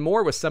added even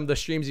more with some of the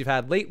streams you've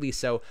had lately.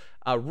 So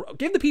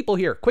give the people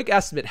here a quick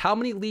estimate. How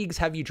many leagues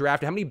have you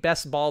drafted? How many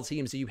best ball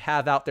teams do you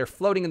have out there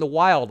floating in the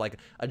wild, like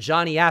a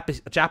Johnny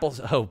Appleseed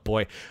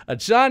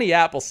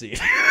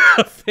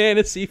of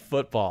fantasy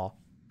football?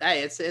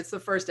 Hey, it's the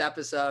first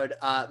episode,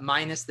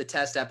 minus the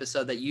test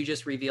episode that you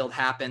just revealed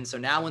happened. So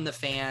now when the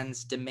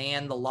fans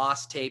demand the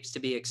lost tapes to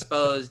be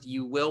exposed,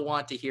 you will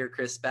want to hear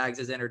Chris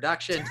Spags'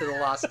 introduction to the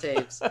lost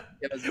tapes.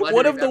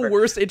 One of the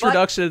worst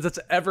introductions that's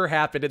ever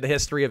happened in the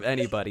history of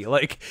anybody.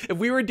 Like, if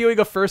we were doing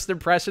a first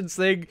impressions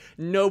thing,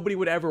 nobody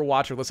would ever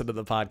watch or listen to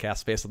the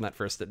podcast based on that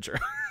first intro.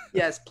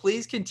 Yes,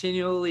 please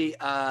continually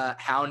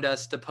hound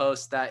us to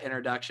post that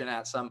introduction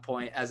at some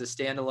point as a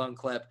standalone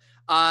clip.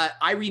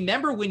 I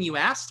remember when you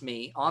asked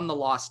me on the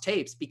lost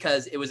tapes,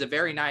 because it was a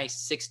very nice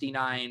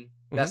 69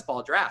 best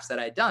ball drafts that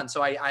I had done.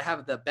 So I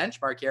have the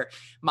benchmark here.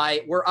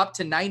 We're up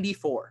to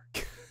 94.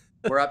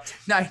 We're up to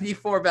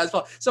 94 best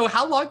ball. So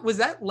how long was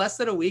that? Less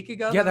than a week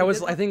ago? Yeah, that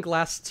was, I think,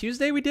 last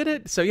Tuesday we did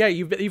it. So yeah,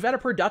 you've had a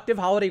productive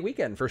holiday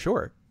weekend for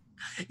sure.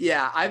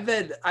 Yeah, I've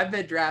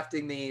been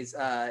drafting these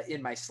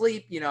in my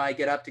sleep. You know, I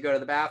get up to go to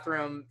the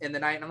bathroom in the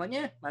night and I'm like,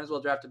 yeah, might as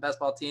well draft a best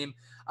ball team.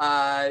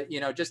 You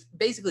know, just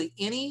basically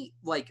any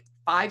like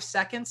 5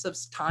 seconds of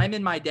time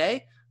in my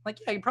day. Like,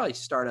 yeah, I could probably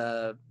start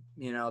a,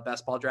 you know, a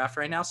best ball draft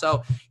right now.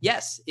 So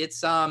yes, it's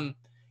fun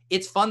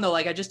though.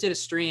 Like I just did a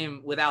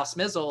stream with Al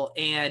Smizzle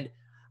and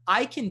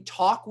I can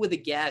talk with a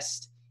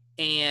guest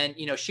and,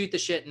 you know, shoot the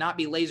shit, not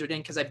be lasered in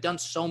because I've done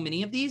so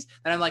many of these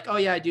that I'm like, oh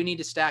yeah, I do need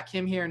to stack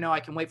him here. No, I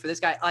can wait for this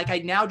guy. Like I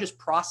now just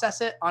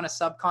process it on a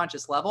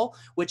subconscious level,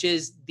 which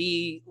is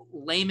the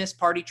lamest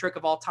party trick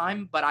of all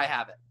time, but I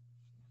have it.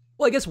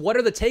 Well, I guess what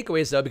are the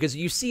takeaways though? Because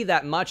you see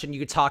that much and you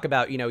could talk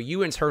about, you know, you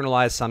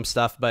internalize some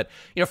stuff, but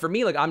you know, for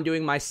me, like I'm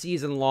doing my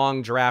season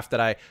long draft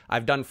that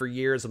I've done for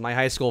years with my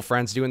high school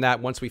friends, doing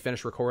that once we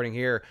finish recording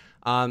here.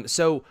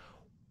 So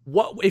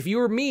what if you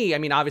were me? I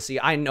mean, obviously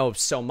I know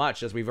so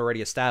much as we've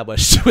already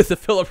established with the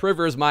Phillip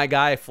Rivers, my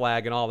guy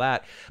flag and all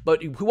that.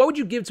 But what would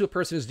you give to a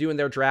person who's doing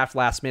their draft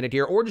last minute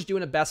here, or just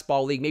doing a best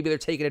ball league? Maybe they're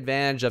taking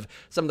advantage of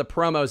some of the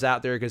promos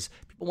out there because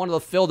people want to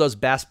fill those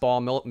best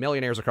ball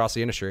millionaires across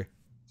the industry.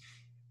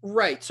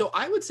 Right. So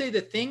I would say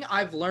the thing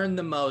I've learned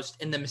the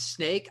most and the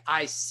mistake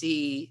I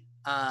see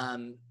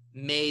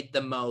made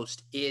the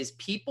most is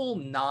people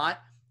not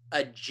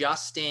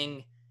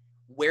adjusting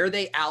where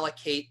they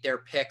allocate their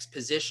picks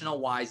positional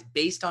wise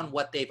based on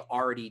what they've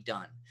already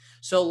done.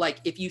 So like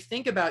if you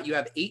think about you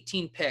have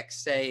 18 picks,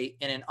 say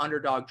in an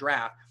underdog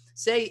draft,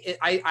 say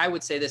I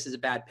would say this is a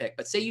bad pick,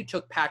 but say you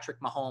took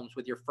Patrick Mahomes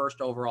with your first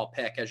overall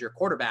pick as your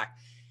quarterback,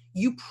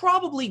 you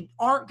probably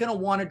aren't going to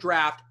want to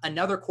draft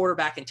another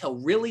quarterback until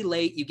really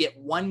late. You get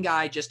one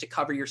guy just to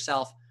cover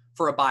yourself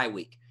for a bye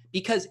week.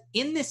 Because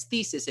in this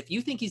thesis, if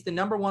you think he's the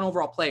number one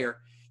overall player,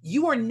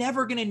 you are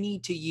never going to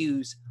need to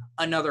use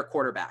another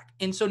quarterback.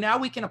 And so now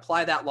we can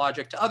apply that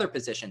logic to other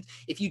positions.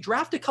 If you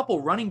draft a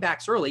couple running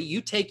backs early,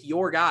 you take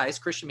your guys,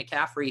 Christian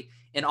McCaffrey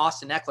and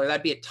Austin Eckler.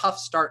 That'd be a tough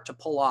start to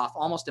pull off,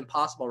 almost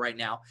impossible right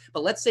now.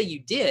 But let's say you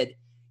did,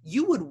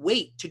 you would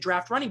wait to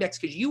draft running backs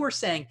because you were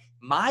saying,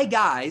 my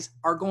guys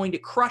are going to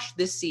crush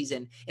this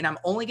season, and I'm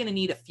only going to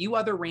need a few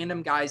other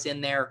random guys in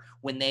there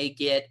when they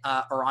get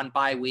or on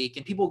bye week.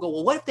 And people go,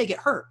 well, what if they get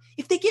hurt?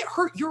 If they get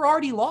hurt, you're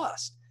already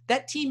lost.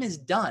 That team is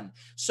done.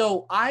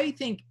 So I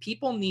think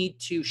people need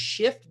to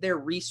shift their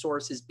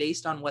resources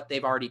based on what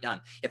they've already done.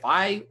 If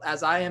I,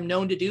 as I am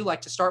known to do,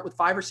 like to start with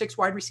 5 or 6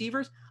 wide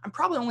receivers, I'm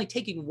probably only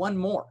taking one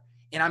more,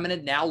 and I'm going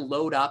to now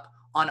load up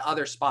on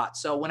other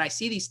spots. So when I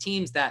see these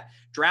teams that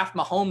draft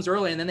Mahomes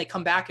early and then they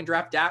come back and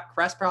draft Dak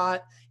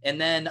Prescott and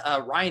then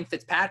Ryan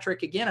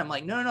Fitzpatrick again, I'm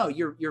like, no,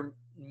 you're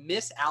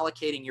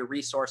misallocating your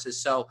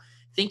resources. So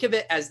think of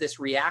it as this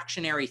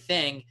reactionary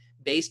thing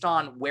based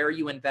on where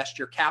you invest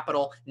your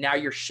capital. Now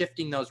you're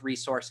shifting those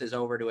resources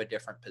over to a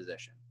different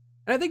position.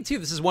 And I think, too,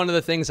 this is one of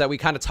the things that we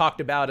kind of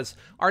talked about as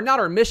not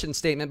our mission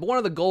statement, but one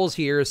of the goals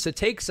here is to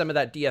take some of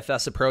that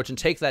DFS approach and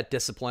take that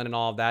discipline and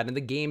all of that and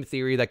the game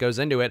theory that goes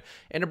into it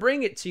and to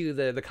bring it to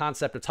the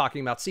concept of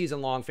talking about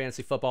season-long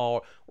fantasy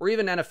football or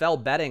even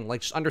NFL betting, like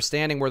just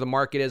understanding where the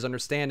market is,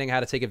 understanding how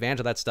to take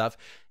advantage of that stuff.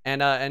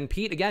 And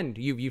Pete, again,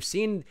 you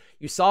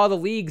saw the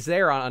leagues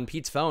there on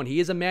Pete's phone. He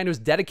is a man who's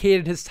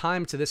dedicated his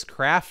time to this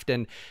craft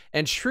and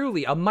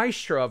truly a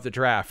maestro of the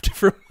draft,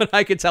 from what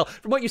I could tell,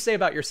 from what you say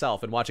about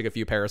yourself and watching a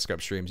few Periscope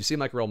streams. You seem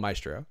like a real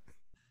maestro.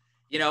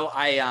 You know,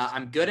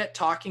 I'm good at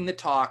talking the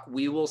talk.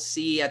 We will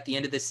see at the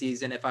end of the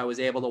season if I was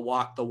able to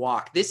walk the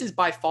walk. This is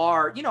by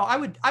far, you know,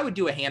 I would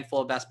do a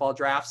handful of best ball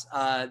drafts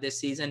this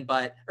season,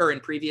 or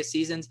in previous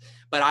seasons,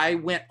 but I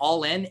went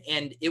all in,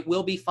 and it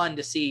will be fun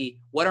to see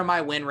what are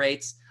my win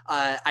rates.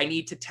 I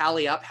need to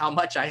tally up how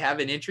much I have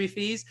in entry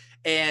fees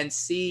and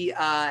see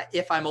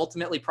if I'm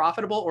ultimately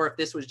profitable or if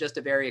this was just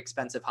a very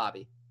expensive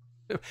hobby.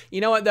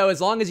 You know what, though? As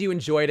long as you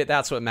enjoyed it,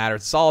 that's what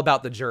matters. It's all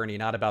about the journey,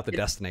 not about the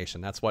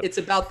destination. That's what it's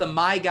about. The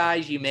my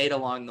guys you made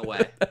along the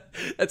way.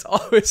 That's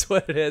always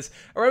what it is.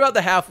 We're about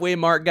the halfway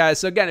mark, guys.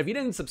 So again, if you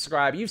didn't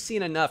subscribe, you've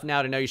seen enough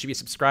now to know you should be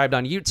subscribed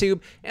on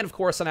YouTube and, of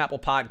course, on Apple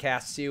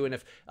Podcasts too. And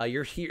if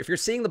you're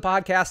seeing the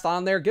podcast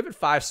on there, give it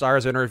 5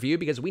 stars in a review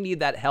because we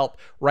need that help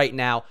right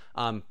now.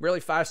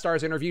 Really, 5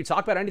 stars in a review.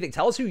 Talk about anything.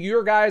 Tell us who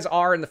your guys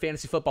are in the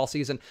fantasy football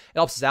season. It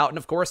helps us out. And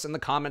of course, in the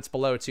comments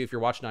below too, if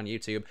you're watching on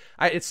YouTube.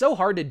 It's so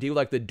hard to do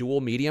like the dual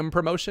medium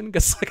promotion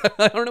because like,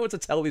 I don't know what to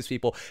tell these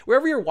people.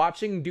 Wherever you're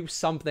watching, do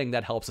something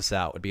that helps us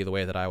out would be the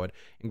way that I would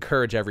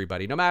encourage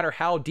everybody. No matter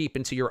how deep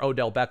into your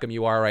Odell Beckham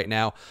you are right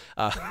now,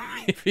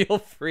 feel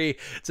free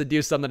to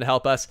do something to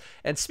help us.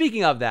 And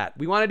speaking of that,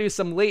 we want to do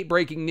some late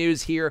breaking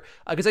news here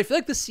because I feel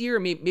like this year,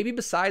 maybe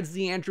besides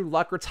the Andrew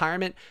Luck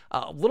retirement,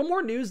 a little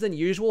more news than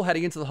usual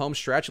heading into the home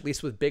stretch, at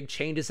least with big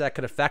changes that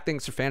could affect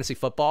things for fantasy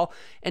football.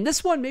 And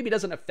this one maybe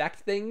doesn't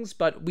affect things,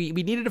 but we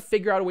needed to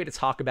figure out a way to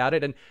talk about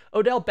it. And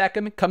Odell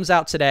Beckham comes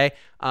out today.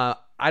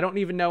 I don't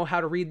even know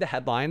how to read the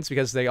headlines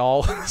because they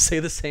all say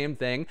the same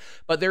thing,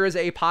 but there is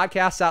a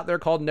podcast out there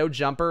called No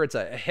Jumper. It's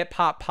a hip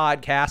hop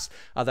podcast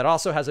that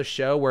also has a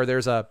show where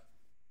there's a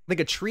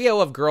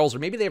trio of girls, or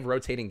maybe they have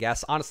rotating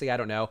guests. Honestly, I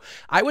don't know.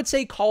 I would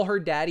say call her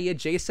daddy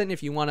adjacent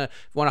if you want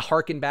to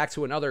harken back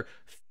to another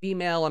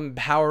female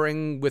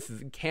empowering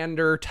with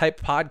candor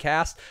type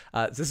podcast.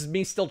 This is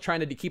me still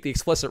trying to keep the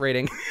explicit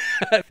rating.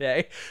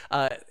 Okay.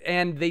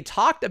 And they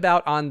talked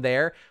about on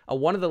there,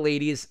 one of the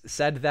ladies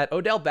said that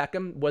Odell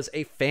Beckham was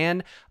a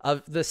fan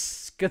of the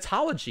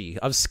scatology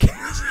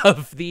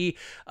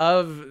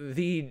of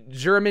the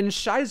German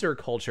Scheiser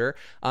culture,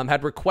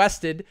 had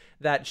requested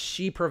that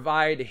she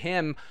provide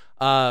him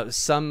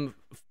some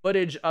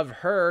footage of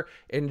her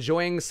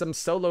enjoying some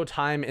solo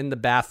time in the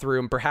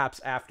bathroom, perhaps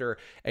after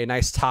a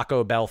nice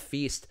Taco Bell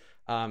feast.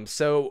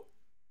 So,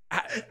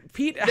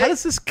 Pete, how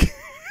does this?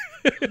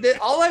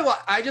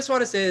 I just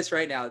want to say this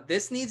right now.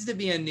 This needs to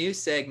be a new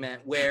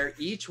segment where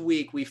each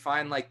week we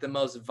find like the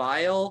most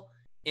vile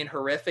and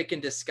horrific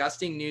and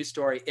disgusting news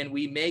story, and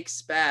we make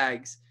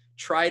Spags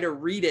try to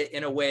read it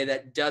in a way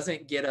that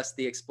doesn't get us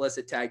the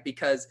explicit tag,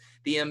 because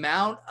the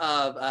amount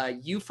of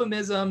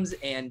euphemisms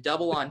and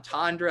double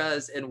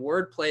entendres and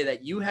wordplay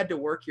that you had to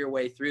work your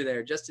way through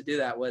there just to do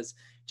that was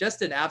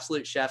just an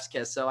absolute chef's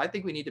kiss. So I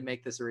think we need to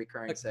make this a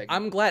recurring segment.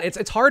 I'm glad.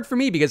 It's hard for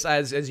me because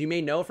as you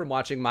may know from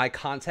watching my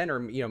content, or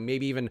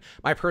maybe even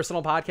my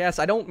personal podcast,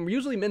 I don't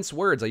usually mince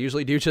words. I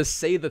usually do just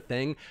say the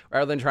thing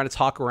rather than trying to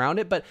talk around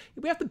it. But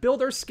we have to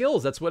build our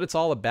skills. That's what it's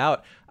all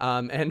about.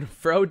 And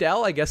for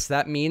Odell, I guess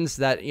that means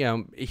that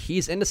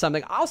he's into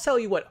something. I'll tell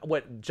you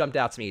what jumped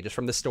out to me just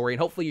from this story, and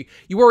hopefully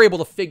you were able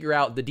to figure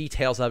out the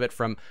details of it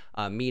from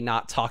me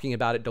not talking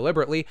about it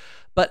deliberately.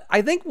 But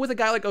I think with a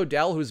guy like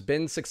Odell, who's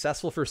been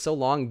successful for so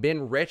long,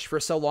 been rich for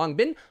so long,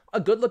 been a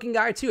good-looking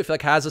guy too, I feel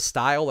like has a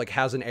style, like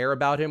has an air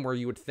about him where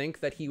you would think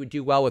that he would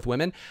do well with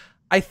women.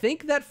 I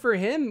think that for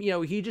him,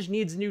 he just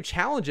needs new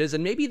challenges,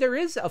 and maybe there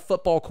is a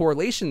football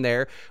correlation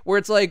there where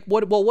it's like,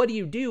 what do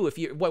you do if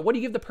you, what do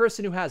you give the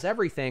person who has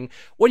everything?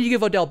 What do you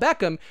give Odell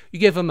Beckham? You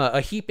give him a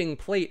heaping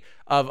plate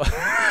of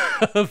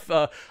of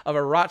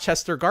a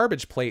Rochester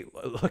garbage plate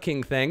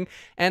looking thing,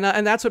 and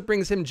that's what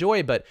brings him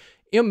joy. But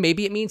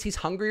maybe it means he's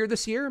hungrier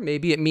this year.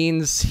 Maybe it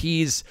means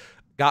he's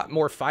got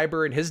more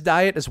fiber in his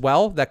diet as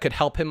well that could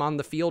help him on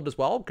the field as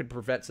well, could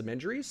prevent some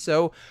injuries.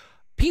 So,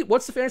 Pete,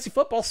 what's the fantasy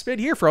football spin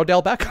here for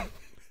Odell Beckham?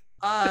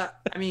 I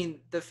mean,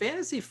 the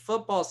fantasy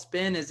football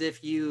spin is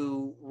if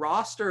you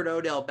rostered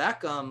Odell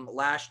Beckham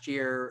last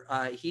year,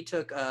 he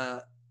took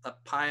a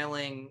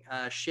piling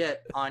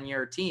shit on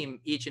your team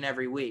each and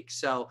every week.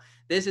 So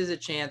this is a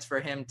chance for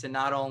him to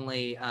not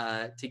only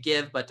to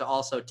give, but to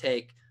also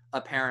take,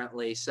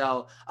 apparently.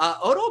 So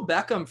Odell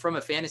Beckham from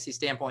a fantasy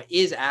standpoint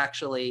is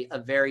actually a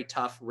very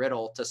tough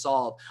riddle to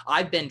solve.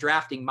 I've been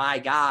drafting my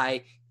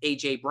guy,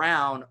 AJ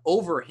Brown,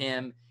 over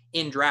him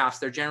in drafts.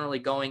 They're generally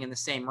going in the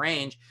same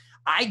range.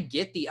 I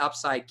get the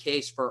upside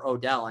case for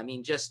Odell. I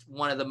mean, just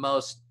one of the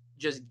most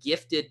just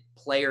gifted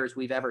players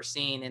we've ever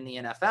seen in the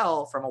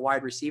NFL from a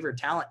wide receiver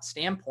talent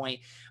standpoint.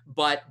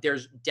 But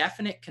there's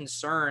definite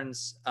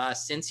concerns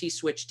since he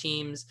switched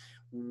teams,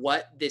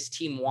 what this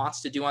team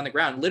wants to do on the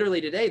ground.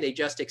 Literally today, they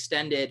just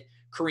extended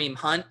Kareem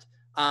Hunt.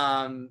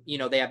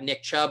 They have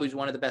Nick Chubb, who's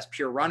one of the best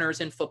pure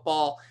runners in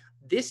football.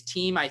 This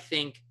team, I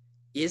think,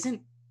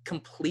 isn't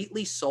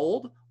completely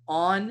sold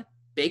on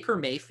Baker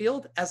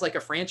Mayfield as like a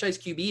franchise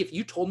QB. If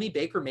you told me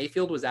Baker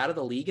Mayfield was out of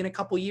the league in a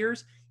couple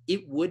years,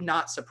 it would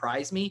not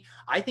surprise me.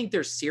 I think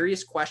there's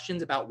serious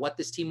questions about what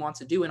this team wants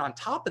to do. And on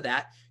top of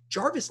that,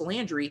 Jarvis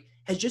Landry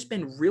has just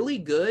been really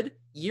good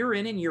year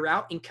in and year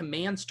out and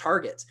commands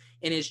targets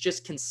and is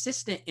just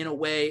consistent in a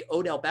way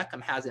Odell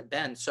Beckham hasn't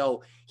been.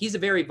 So he's a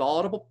very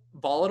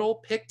volatile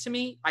pick to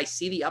me. I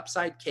see the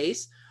upside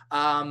case.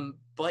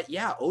 But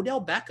yeah,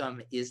 Odell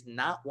Beckham is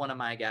not one of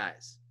my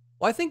guys.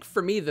 Well, I think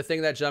for me, the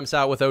thing that jumps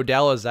out with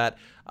Odell is that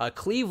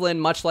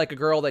Cleveland, much like a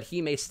girl that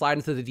he may slide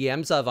into the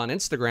DMs of on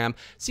Instagram,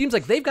 seems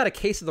like they've got a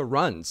case of the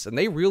runs, and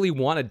they really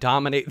want to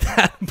dominate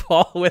that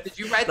ball with. Did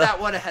you write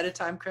that one ahead of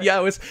time, Chris? Yeah, I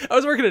was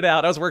working it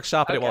out. I was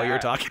workshopping it while you were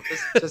talking.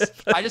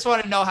 I just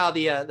want to know how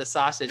the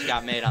sausage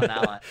got made on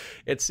that one.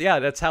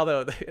 That's how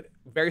the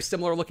very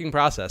similar looking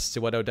process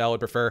to what Odell would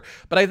prefer.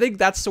 But I think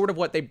that's sort of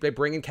what they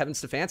bring in Kevin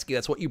Stefanski.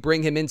 That's what you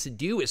bring him in to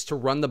do, is to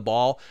run the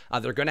ball.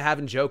 They're going to have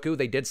Njoku.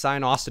 They did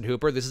sign Austin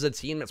Hooper. This is a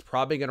team that's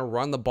probably going to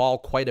run the ball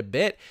quite a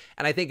bit.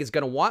 And I think is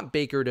going to want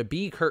Baker to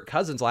be Kirk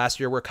Cousins last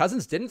year, where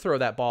Cousins didn't throw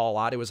that ball a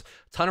lot. It was a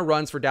ton of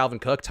runs for Dalvin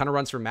Cook, ton of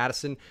runs for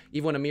Madison.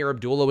 Even when Amir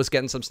Abdullah was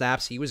getting some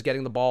snaps, he was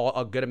getting the ball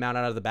a good amount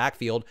out of the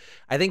backfield.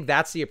 I think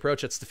that's the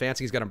approach that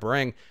Stefanski's going to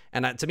bring.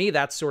 And to me,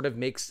 that sort of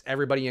makes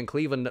everybody in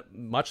Cleveland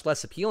much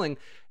less appealing.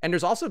 And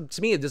there's also,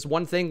 to me, this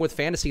one thing with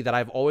fantasy that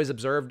I've always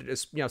observed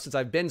is, since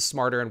I've been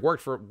smarter and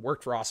worked for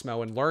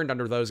Osmo and learned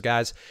under those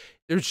guys,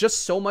 there's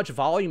just so much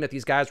volume that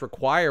these guys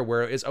require.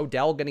 Where is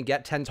Odell going to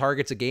get 10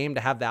 targets a game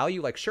to have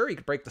value? Like, sure, he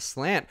could break the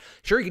slant.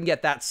 Sure, he can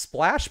get that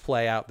splash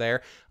play out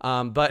there.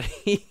 But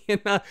he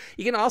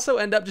can also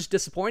end up just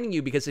disappointing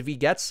you, because if he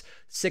gets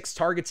 6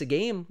 targets a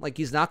game, like,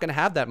 he's not going to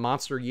have that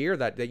monster year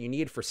that you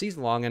need for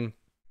season long. And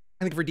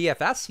I think for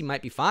DFS, he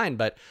might be fine.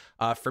 But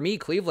for me,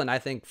 Cleveland, I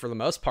think for the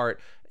most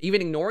part, even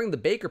ignoring the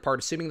Baker part,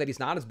 assuming that he's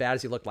not as bad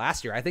as he looked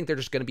last year, I think they're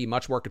just going to be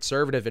much more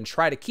conservative and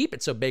try to keep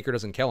it so Baker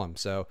doesn't kill him.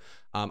 So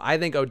I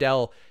think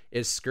Odell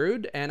is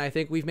screwed, and I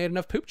think we've made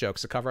enough poop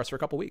jokes to cover us for a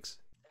couple weeks.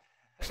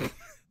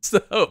 It's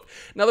the hope.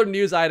 Another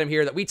news item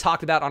here that we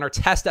talked about on our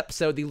test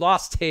episode, the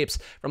lost tapes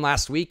from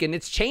last week, and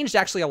it's changed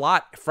actually a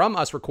lot from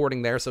us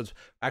recording there, so it's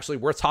actually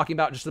worth talking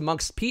about just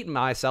amongst Pete and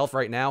myself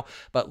right now.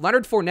 But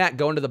Leonard Fournette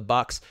going to the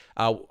Bucs.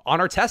 On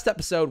our test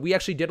episode, we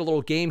actually did a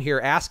little game here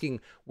asking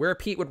where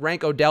Pete would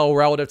rank Odell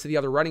relative to the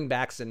other running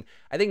backs, and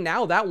I think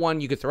now that one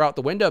you could throw out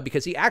the window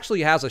because he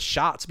actually has a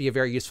shot to be a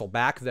very useful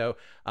back, though.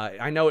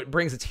 I know it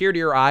brings a tear to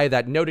your eye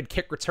that noted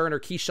kick returner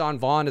Keyshawn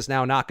Vaughn is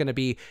now not going to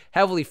be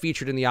heavily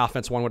featured in the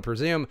offense, one would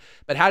presume.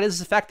 But how does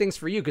this affect things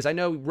for you? Because I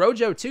know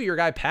Rojo, too, your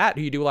guy Pat,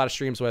 who you do a lot of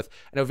streams with,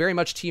 I know very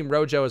much Team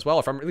Rojo as well,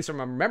 at least if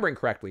I'm remembering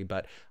correctly.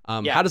 But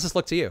how does this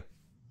look to you?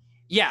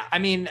 Yeah, I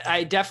mean,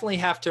 I definitely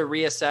have to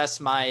reassess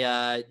my,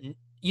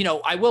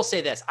 I will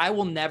say this. I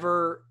will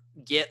never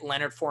get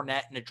Leonard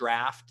Fournette in a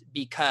draft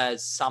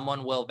because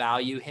someone will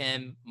value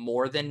him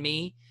more than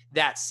me.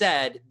 That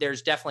said,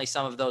 there's definitely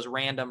some of those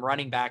random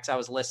running backs I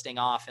was listing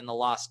off in the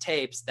lost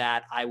tapes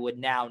that I would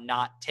now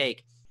not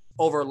take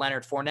over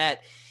Leonard Fournette.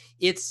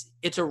 It's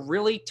a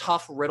really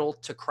tough riddle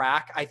to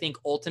crack. I think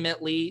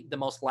ultimately the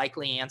most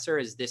likely answer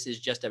is this is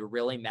just a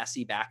really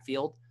messy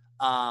backfield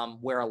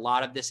where a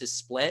lot of this is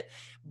split.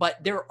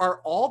 But there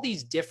are all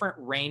these different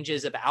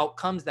ranges of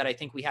outcomes that I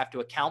think we have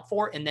to account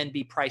for and then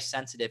be price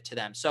sensitive to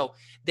them. So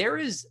there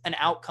is an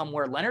outcome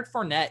where Leonard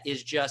Fournette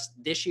is just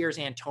this year's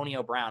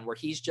Antonio Brown, where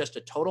he's just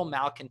a total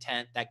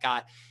malcontent that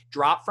got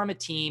dropped from a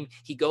team.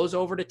 He goes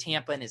over to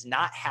Tampa and is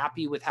not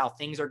happy with how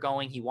things are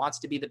going. He wants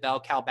to be the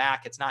bell cow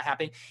back. It's not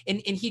happening.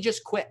 And he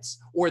just quits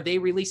or they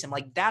release him.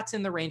 Like that's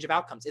in the range of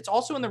outcomes. It's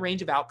also in the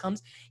range of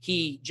outcomes.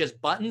 He just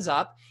buttons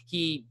up.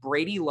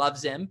 Brady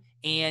loves him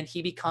and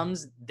he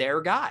becomes their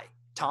guy.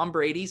 Tom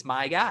Brady's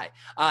my guy.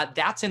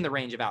 That's in the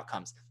range of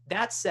outcomes.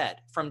 That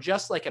said, from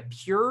just like a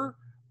pure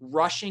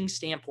rushing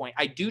standpoint,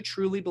 I do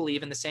truly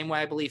believe in the same way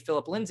I believe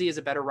Philip Lindsay is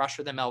a better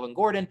rusher than Melvin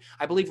Gordon.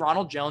 I believe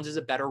Ronald Jones is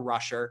a better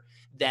rusher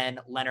than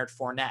Leonard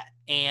Fournette.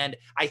 And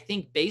I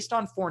think based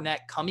on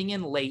Fournette coming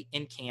in late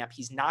in camp,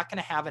 he's not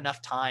going to have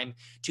enough time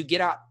to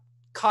get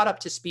caught up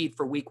to speed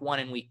for week 1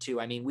 and week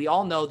 2. I mean, we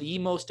all know the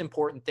most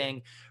important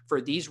thing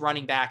for these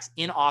running backs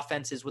in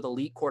offenses with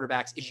elite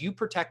quarterbacks is you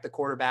protect the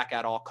quarterback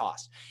at all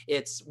costs.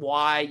 It's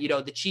why,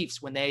 the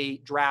Chiefs, when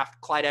they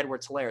draft Clyde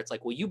Edwards-Helaire, it's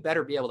like, well, you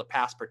better be able to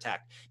pass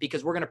protect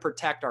because we're going to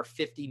protect our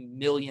 $50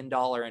 million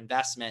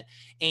investment.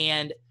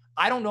 And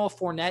I don't know if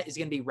Fournette is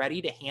going to be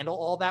ready to handle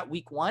all that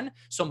week 1.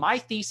 So my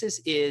thesis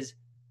is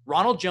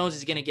Ronald Jones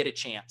is going to get a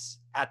chance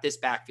at this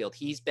backfield.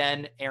 He's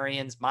been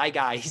Arians, my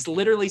guy. He's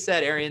literally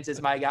said Arians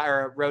is my guy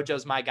or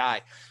Rojo's my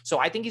guy. So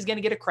I think he's going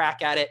to get a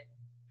crack at it.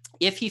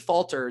 If he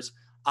falters,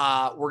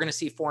 we're going to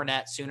see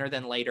Fournette sooner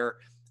than later.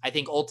 I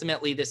think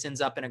ultimately this ends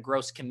up in a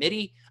gross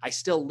committee. I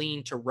still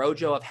lean to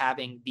Rojo of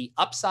having the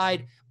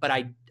upside, but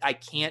I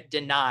can't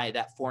deny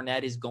that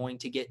Fournette is going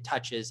to get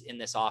touches in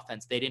this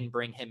offense. They didn't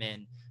bring him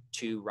in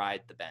to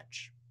ride the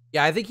bench.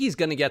 Yeah, I think he's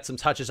going to get some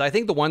touches. I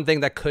think the one thing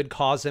that could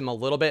cause him a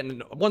little bit,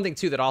 and one thing,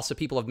 too, that also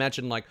people have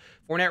mentioned, like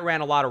Fournette ran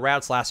a lot of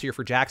routes last year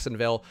for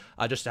Jacksonville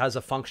just as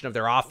a function of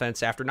their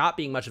offense after not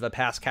being much of a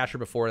pass catcher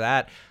before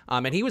that.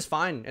 And he was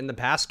fine in the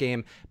pass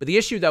game. But the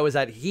issue, though, is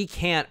that he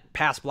can't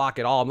pass block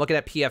at all. I'm looking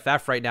at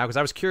PFF right now because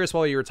I was curious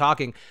while you were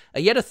talking.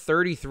 He had a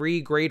 33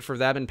 grade for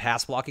them in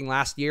pass blocking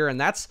last year, and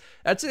that's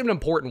an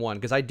important one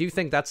because I do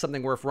think that's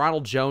something where if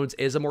Ronald Jones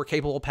is a more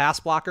capable pass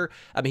blocker,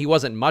 I mean, he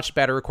wasn't much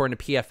better according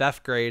to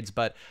PFF grades,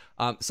 but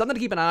something to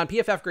keep an eye on.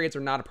 PFF grades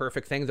are not a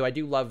perfect thing, though I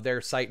do love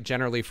their site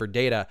generally for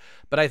data.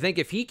 But I think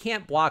if he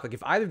can't block, like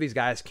if either of these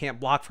guys can't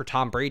block for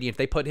Tom Brady, if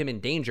they put him in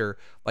danger,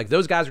 like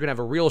those guys are going to have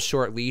a real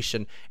short leash.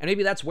 And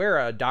maybe that's where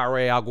a Dare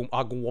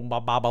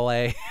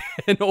Agumbabale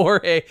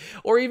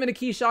or even a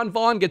Keyshawn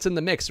Vaughn gets in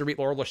the mix or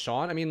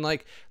LaShawn. I mean,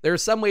 like there are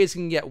some ways it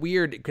can get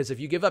weird because if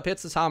you give up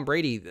hits to Tom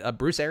Brady,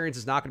 Bruce Arians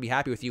is not going to be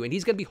happy with you. And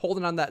he's going to be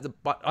holding on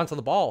onto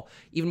the ball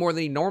even more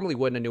than he normally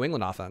would in a New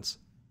England offense.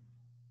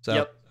 So.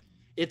 Yep.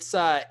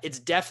 It's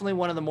definitely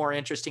one of the more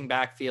interesting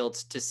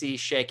backfields to see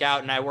shake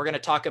out. And we're going to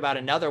talk about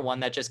another one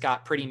that just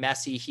got pretty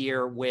messy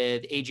here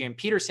with Adrian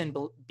Peterson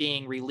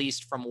being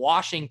released from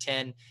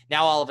Washington.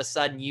 Now, all of a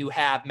sudden you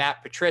have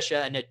Matt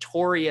Patricia, a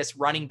notorious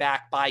running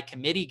back by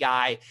committee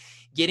guy,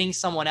 getting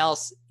someone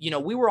else.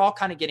 We were all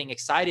kind of getting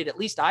excited. At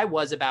least I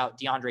was about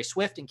DeAndre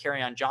Swift and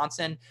Kerryon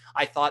Johnson.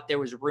 I thought there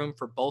was room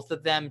for both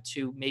of them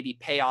to maybe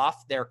pay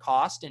off their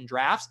cost in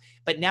drafts.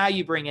 But now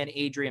you bring in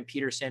Adrian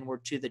Peterson. We're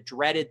to the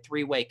dreaded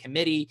 3-way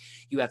committee.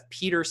 You have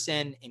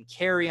Peterson and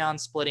Kerryon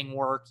splitting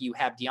work. You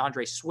have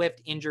DeAndre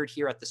Swift injured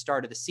here at the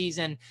start of the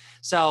season.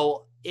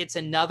 So it's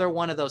another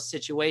one of those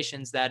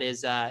situations that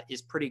is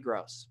pretty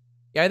gross.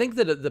 Yeah, I think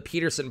that the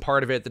Peterson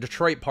part of it, the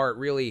Detroit part,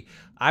 really,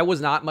 I was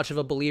not much of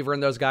a believer in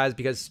those guys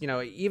because,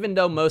 even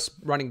though most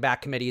running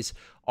back committees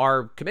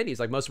are committees.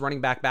 Like most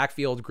running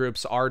backfield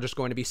groups are just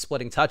going to be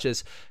splitting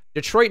touches.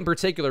 Detroit in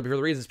particular, for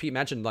the reasons Pete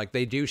mentioned, like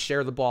they do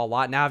share the ball a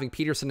lot. Now having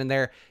Peterson in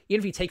there,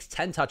 even if he takes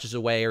 10 touches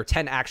away or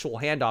 10 actual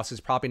handoffs,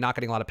 he's probably not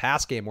getting a lot of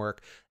pass game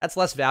work. That's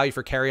less value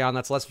for Kerryon.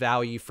 That's less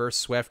value for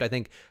Swift. I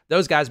think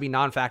those guys be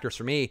non-factors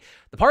for me.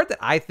 The part that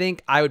I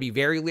think I would be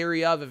very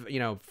leery of,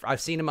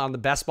 I've seen him on the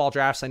best ball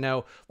drafts. I know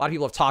a lot of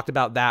people have talked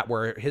about that,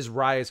 where his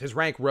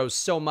rank rose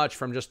so much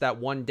from just that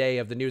one day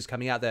of the news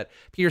coming out that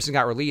Peterson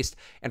got released.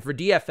 And for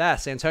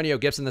DFS, Antonio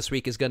Gibson this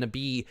week is going to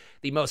be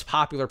the most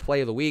popular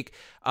play of the week.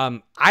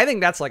 I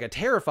think that's like a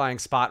terrifying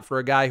spot for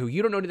a guy who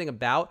you don't know anything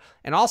about.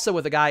 And also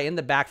with a guy in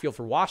the backfield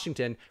for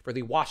Washington, for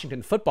the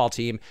Washington football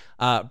team,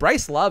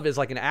 Bryce Love is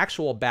like an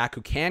actual back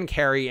who can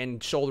carry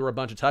and shoulder a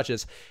bunch of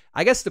touches.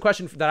 I guess the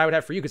question that I would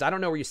have for you, because I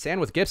don't know where you stand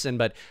with Gibson,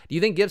 but do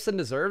you think Gibson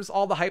deserves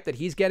all the hype that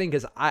he's getting?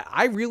 Because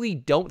I really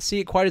don't see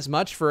it quite as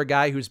much for a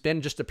guy who's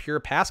been just a pure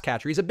pass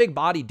catcher. He's a big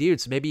body dude,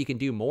 so maybe he can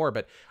do more,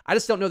 but I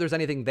just don't know there's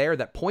anything there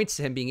that points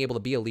to him being able to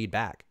be a lead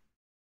back.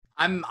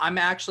 I'm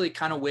actually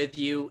kind of with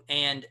you.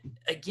 And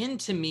again,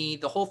 to me,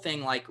 the whole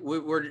thing, like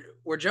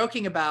we're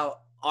joking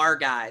about our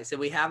guys, and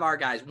we have our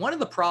guys. One of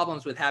the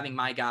problems with having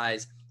my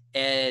guys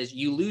is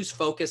you lose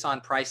focus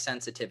on price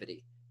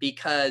sensitivity,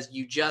 because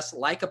you just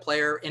like a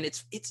player, and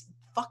it's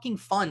fucking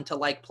fun to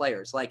like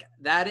players. Like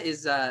that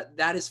is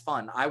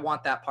fun. I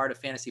want that part of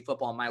fantasy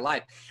football in my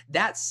life.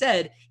 That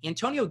said,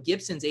 Antonio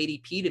Gibson's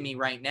ADP to me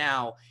right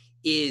now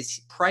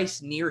is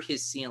priced near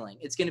his ceiling.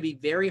 It's going to be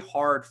very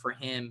hard for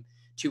him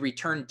to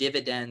return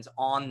dividends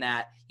on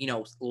that,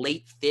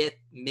 late 5th,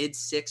 mid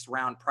 6th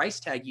round price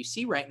tag you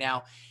see right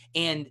now.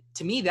 And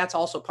to me, that's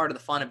also part of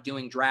the fun of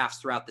doing drafts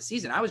throughout the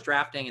season. I was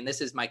drafting, and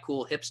this is my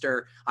cool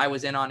hipster, I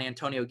was in on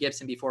Antonio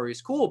Gibson before he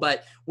was cool.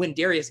 But when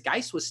Darius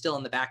Geis was still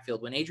in the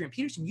backfield, when Adrian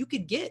Peterson, you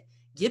could get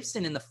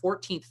Gibson in the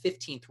 14th,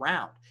 15th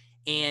round.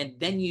 And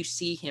then you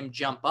see him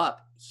jump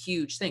up,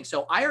 huge thing.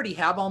 So I already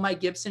have all my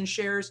Gibson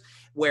shares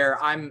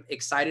where I'm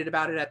excited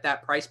about it at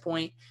that price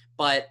point.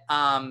 But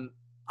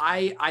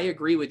I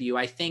agree with you.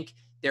 I think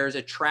there's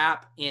a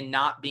trap in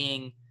not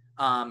being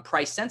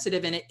price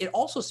sensitive. And it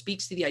also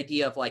speaks to the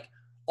idea of like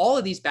all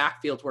of these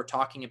backfields we're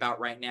talking about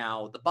right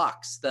now, the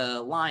Bucs,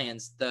 the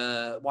Lions,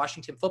 the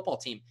Washington football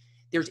team,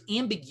 there's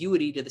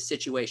ambiguity to the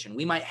situation.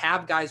 We might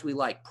have guys we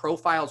like,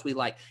 profiles we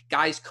like,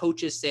 guys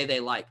coaches say they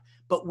like,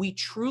 but we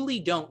truly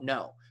don't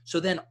know. So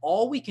then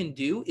all we can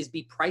do is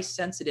be price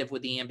sensitive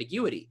with the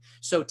ambiguity.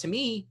 So to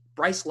me,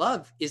 Bryce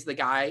Love is the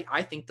guy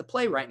I think to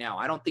play right now.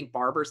 I don't think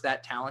Barber's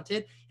that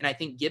talented, and I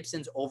think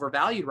Gibson's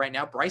overvalued right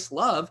now. Bryce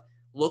Love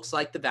looks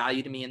like the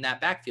value to me in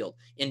that backfield.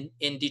 In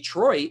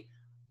Detroit,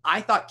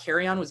 I thought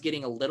Kerryon was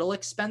getting a little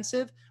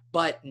expensive,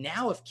 but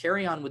now if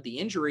Kerryon with the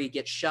injury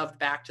gets shoved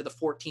back to the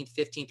 14th,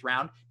 15th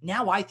round,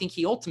 now I think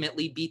he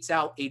ultimately beats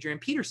out Adrian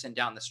Peterson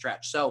down the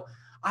stretch. So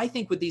I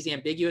think with these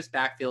ambiguous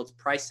backfields,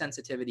 price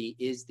sensitivity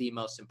is the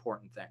most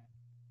important thing.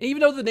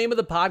 Even though the name of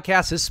the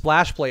podcast is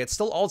Splash Play, it's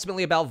still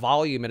ultimately about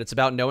volume, and it's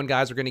about knowing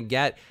guys are going to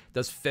get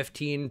those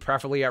 15,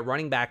 preferably at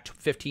running back,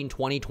 15,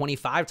 20,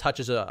 25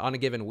 touches on a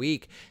given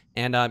week.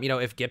 And,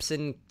 if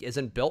Gibson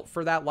isn't built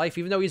for that life,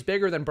 even though he's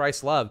bigger than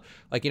Bryce Love,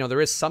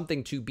 there is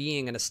something to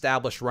being an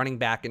established running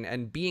back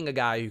and being a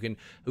guy who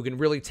can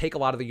really take a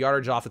lot of the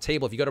yardage off the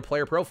table. If you go to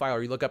Player Profile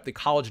or you look up the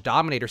college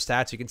dominator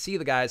stats, you can see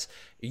the guys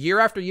year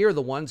after year,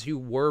 the ones who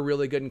were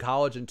really good in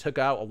college and took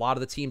out a lot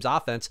of the team's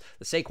offense,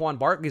 the Saquon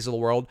Barkleys of the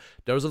world,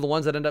 those are the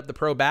ones that end up the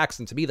pro backs.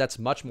 And to me, that's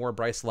much more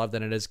Bryce Love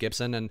than it is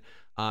Gibson. And,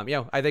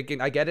 I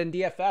think I get it in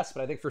DFS,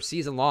 but I think for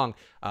season long,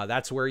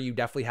 that's where you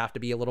definitely have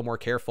to be a little more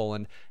careful.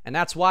 And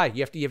that's why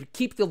you have to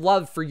keep the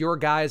love for your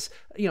guys,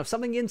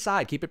 something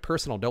inside, keep it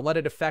personal. Don't let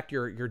it affect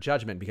your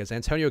judgment, because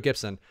Antonio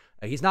Gibson,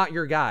 he's not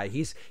your guy.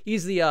 He's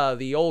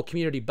the old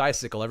community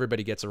bicycle.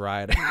 Everybody gets a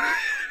ride.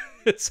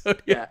 So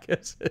yeah.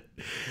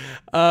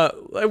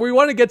 We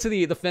want to get to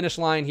the finish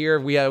line here.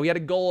 We had a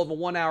goal of a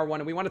 1 hour one,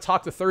 and we want to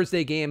talk the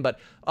Thursday game, but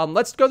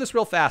let's go this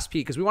real fast,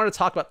 Pete, because we want to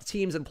talk about the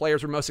teams and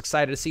players we're most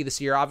excited to see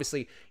this year.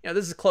 Obviously,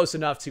 this is close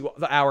enough to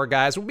the hour,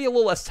 guys. We'll be a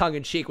little less tongue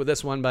in cheek with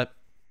this one, but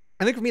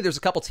I think for me, there's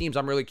a couple teams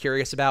I'm really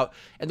curious about.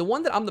 And the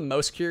one that I'm the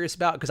most curious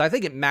about, because I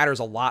think it matters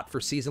a lot for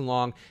season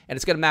long, and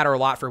it's going to matter a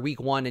lot for week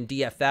 1 in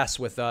DFS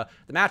with the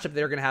matchup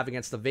they're going to have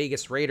against the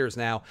Vegas Raiders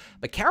now.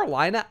 But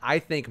Carolina, I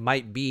think,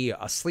 might be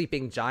a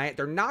sleeping giant.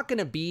 They're not going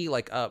to be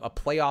like a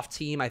playoff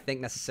team, I think,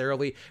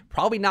 necessarily.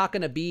 Probably not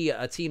going to be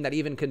a team that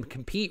even can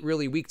compete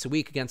really week to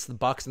week against the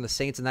Bucs and the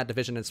Saints in that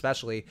division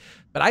especially.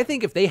 But I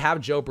think if they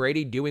have Joe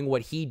Brady doing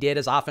what he did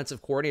as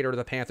offensive coordinator to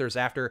the Panthers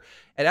after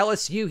at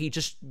LSU, he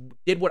just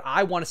did what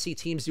I want to see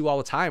teams do all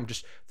the time.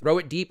 Just throw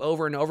it deep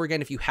over and over again.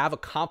 If you have a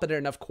competent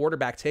enough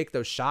quarterback, take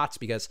those shots,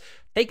 because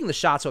taking the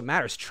shots what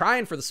matters.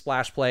 Trying for the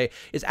splash play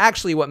is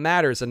actually what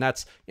matters. And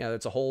that's,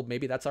 it's a whole,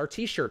 maybe that's our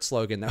t-shirt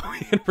slogan that we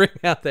can bring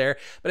out there.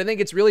 But I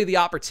think it's really the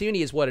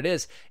opportunity is what it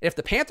is. And if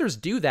the Panthers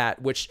do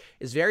that, which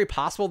is very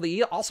possible,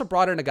 they also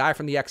brought in a guy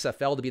from the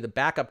XFL to be the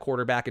backup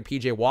quarterback in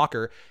PJ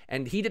Walker.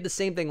 And he did the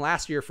same thing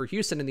last year for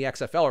Houston in the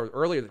XFL, or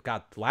earlier,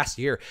 God, last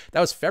year. That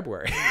was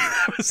February.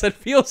 It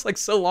feels like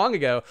so long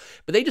ago,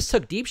 but they just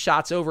took deep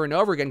shots over and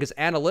over again because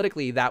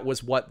analytically that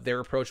was what their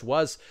approach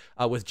was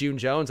with June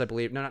Jones, I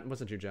believe. No, it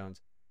wasn't June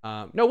Jones.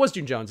 No, it was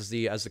June Jones as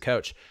the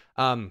coach.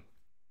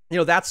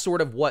 That's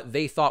sort of what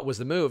they thought was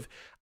the move.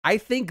 I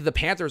think the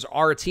Panthers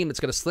are a team that's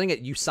going to sling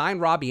it. You sign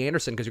Robbie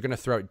Anderson because you're going to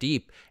throw it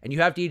deep, and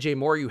you have DJ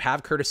Moore, you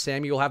have Curtis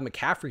Samuel, you'll have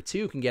McCaffrey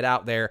too, can get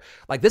out there.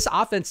 Like, this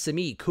offense to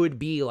me could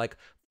be like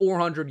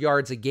 400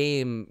 yards a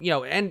game,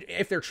 and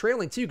if they're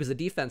trailing too, because the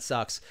defense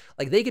sucks,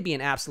 like, they could be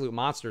an absolute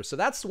monster. So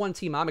that's one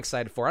team I'm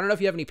excited for. I don't know if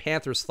you have any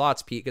Panthers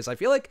thoughts, Pete, because I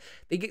feel like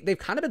they've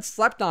kind of been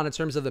slept on in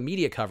terms of the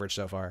media coverage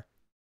so far.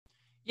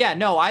 Yeah,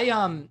 no,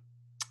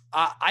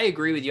 I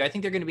agree with you. I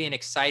think they're going to be an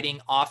exciting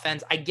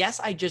offense. I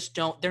guess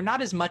they're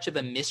not as much of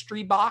a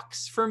mystery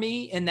box for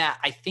me in that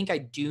I think I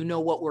do know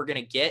what we're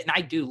going to get. And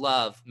I do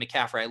love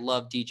McCaffrey. I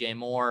love DJ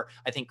Moore.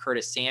 I think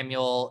Curtis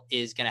Samuel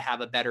is going to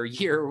have a better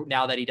year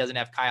now that he doesn't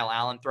have Kyle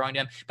Allen throwing to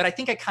him. But I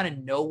think I kind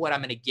of know what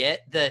I'm going to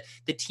get. The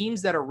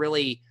teams that are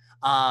really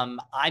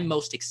I'm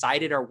most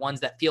excited are ones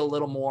that feel a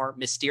little more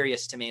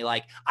mysterious to me.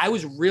 Like, I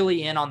was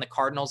really in on the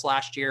Cardinals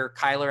last year,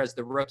 Kyler as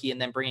the rookie,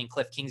 and then bringing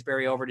Cliff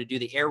Kingsbury over to do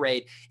the air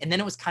raid. And then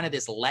it was kind of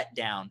this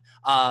letdown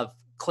of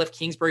Cliff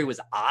Kingsbury was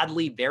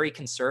oddly very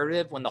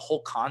conservative when the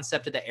whole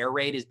concept of the air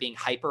raid is being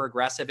hyper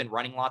aggressive and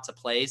running lots of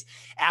plays.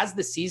 As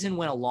the season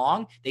went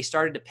along, they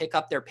started to pick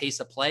up their pace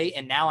of play.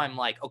 And now I'm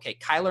like, okay,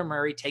 Kyler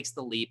Murray takes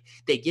the leap.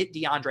 They get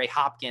DeAndre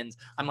Hopkins.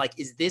 I'm like,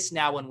 is this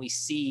now when we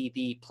see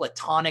the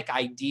platonic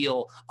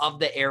ideal of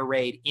the air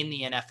raid in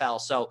the NFL?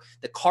 So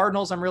the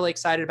Cardinals, I'm really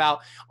excited about.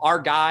 Our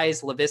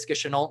guys, Laviska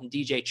Shenault and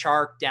DJ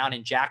Chark down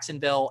in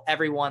Jacksonville.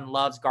 Everyone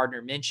loves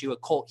Gardner Minshew, a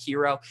cult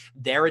hero.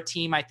 They're a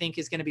team I think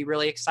is going to be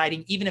really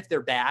exciting. Even if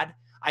they're bad,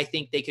 I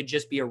think they could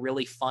just be a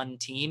really fun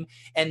team.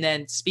 And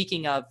then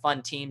speaking of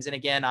fun teams, and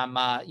again, I'm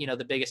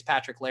the biggest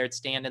Patrick Laird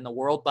stand in the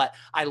world, but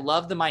I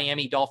love the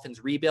Miami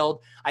Dolphins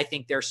rebuild. I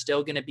think they're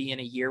still going to be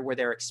in a year where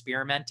they're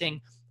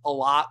experimenting a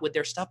lot with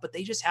their stuff, but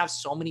they just have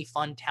so many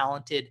fun,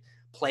 talented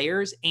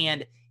players.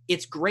 And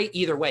it's great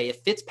either way.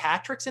 If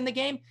Fitzpatrick's in the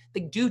game, the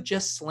dude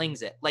just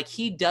slings it. Like,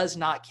 he does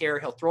not care.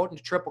 He'll throw it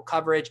into triple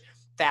coverage,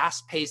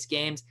 fast-paced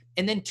games.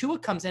 And then Tua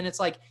comes in.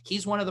 It's like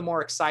he's one of the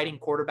more exciting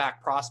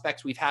quarterback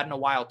prospects we've had in a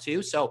while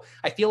too. So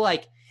I feel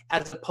like,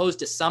 as opposed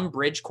to some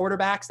bridge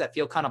quarterbacks that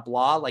feel kind of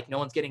blah, like no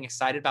one's getting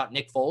excited about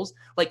Nick Foles,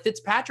 like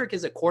Fitzpatrick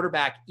is a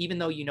quarterback, even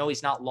though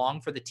he's not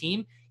long for the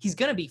team, he's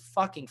going to be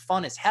fucking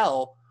fun as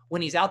hell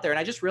when he's out there. And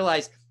I just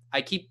realized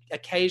I keep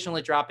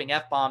occasionally dropping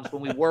F-bombs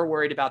when we were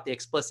worried about the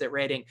explicit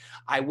rating.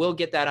 I will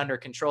get that under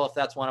control if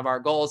that's one of our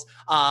goals.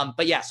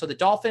 But yeah, so the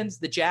Dolphins,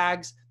 the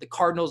Jags, the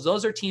Cardinals,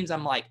 those are teams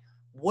I'm like,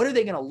 what are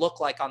they going to look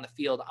like on the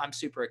field? I'm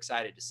super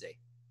excited to see.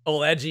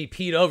 Old edgy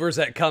Pete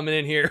Overzet coming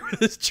in here with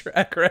his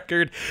track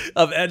record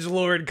of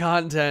edgelord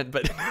content,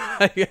 but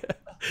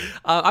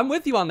I'm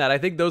with you on that. I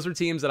think those are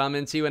teams that I'm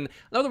into. And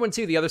another one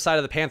too, the other side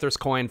of the Panthers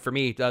coin for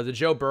me, the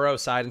Joe Burrow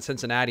side in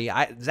Cincinnati.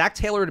 Zach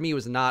Taylor to me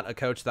was not a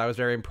coach that I was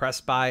very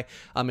impressed by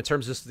in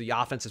terms of just the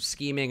offensive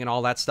scheming and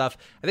all that stuff.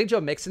 I think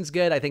Joe Mixon's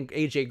good. I think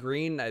AJ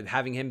Green,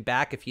 having him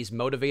back if he's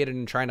motivated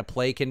and trying to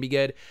play, can be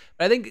good.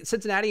 But I think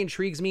Cincinnati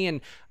intrigues me, and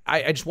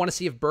I just want to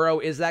see if Burrow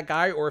is that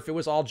guy or if it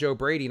was all Joe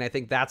Brady, and I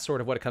think that's sort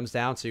of what it comes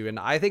down to. And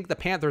I think the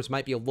Panthers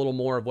might be a little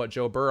more of what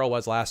Joe Burrow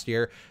was last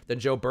year than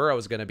Joe Burrow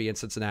is going to be in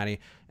Cincinnati.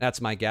 And that's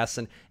my guess.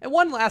 And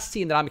one last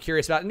team that I'm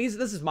curious about, and this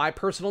is my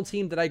personal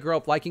team that I grew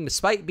up liking,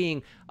 despite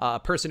being a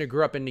person who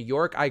grew up in New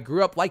York. I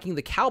grew up liking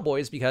the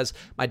Cowboys because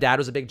my dad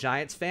was a big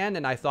Giants fan,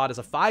 and I thought as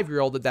a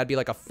 5-year-old that'd be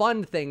like a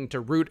fun thing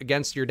to root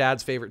against your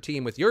dad's favorite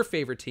team with your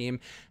favorite team.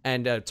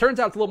 And turns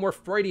out it's a little more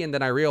Freudian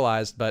than I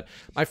realized. But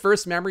my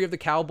first memory of the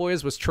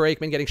Cowboys was Troy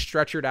Aikman getting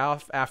stretchered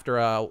off after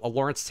a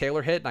Lawrence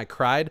Taylor hit, and I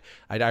cried.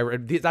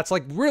 That's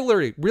like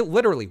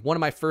literally one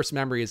of my first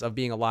memories of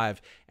being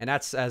alive. And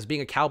that's, as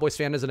being a Cowboys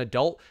fan as an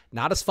adult,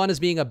 not as fun as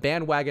being a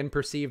bandwagon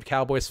perceived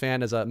Cowboys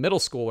fan as a middle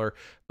schooler.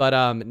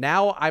 But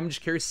now I'm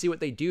just curious to see what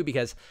they do,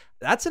 because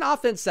that's an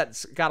offense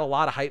that's got a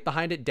lot of hype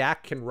behind it.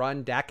 Dak can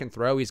run, Dak can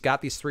throw. He's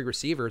got these 3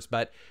 receivers,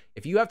 but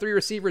if you have 3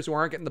 receivers who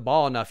aren't getting the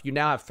ball enough, you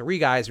now have 3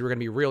 guys who are going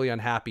to be really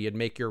unhappy and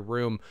make your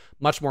room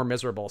much more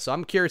miserable. So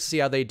I'm curious to see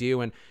how they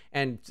do.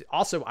 And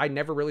also, I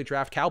never really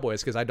draft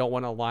Cowboys because I don't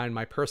want to align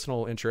my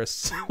personal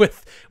interests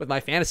with my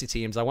fantasy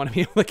teams. I want to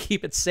be able to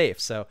keep it safe.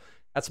 So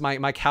that's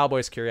my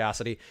Cowboys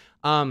curiosity.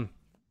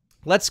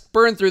 Let's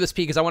burn through this,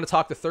 Pete, because I want to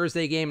talk the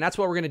Thursday game. That's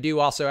what we're going to do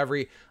also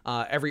every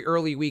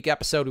early week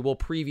episode. We will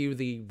preview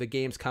the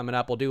games coming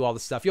up. We'll do all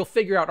this stuff. You'll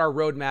figure out our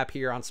roadmap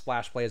here on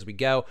Splash Play as we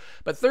go.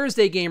 But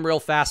Thursday game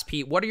real fast,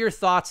 Pete. What are your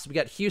thoughts? We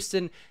got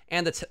Houston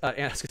and I was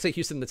going to say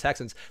Houston and the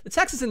Texans. The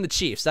Texans and the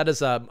Chiefs. That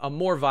is a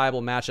more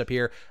viable matchup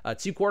here.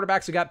 2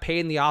 quarterbacks who got paid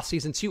in the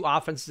offseason, 2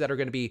 offenses that are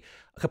going to be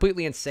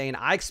completely insane.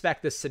 I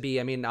expect this to be,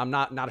 I'm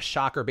not a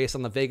shocker based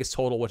on the Vegas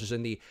total, which is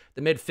in the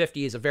mid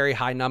 50s, a very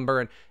high number.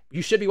 And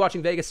you should be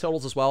watching Vegas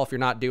totals as well if you're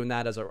not doing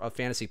that as a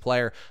fantasy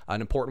player.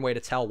 An important way to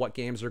tell what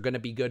games are going to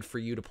be good for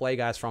you to play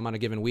guys from on a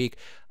given week.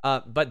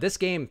 But this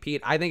game,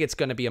 Pete, I think it's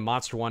going to be a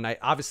monster one.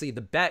 Obviously,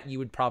 the bet you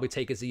would probably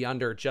take is the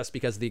under just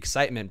because of the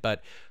excitement.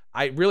 But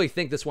I really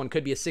think this one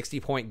could be a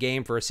 60-point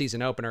game for a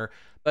season opener.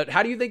 But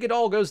how do you think it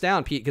all goes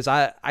down, Pete? Because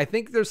I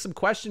think there's some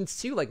questions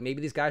too. Like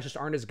maybe these guys just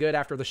aren't as good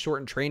after the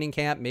shortened training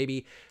camp.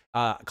 Maybe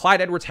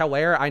Clyde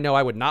Edwards-Helaire, I know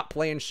I would not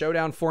play in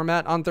showdown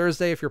format on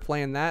Thursday if you're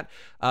playing that.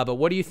 But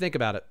what do you think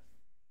about it?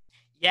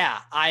 Yeah,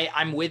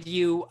 I'm with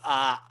you.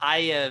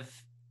 I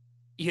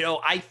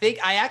think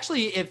I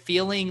actually am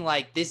feeling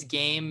like this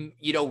game,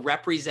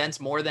 represents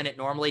more than it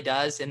normally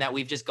does, and that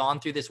we've just gone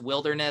through this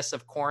wilderness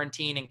of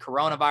quarantine and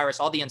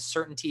coronavirus, all the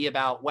uncertainty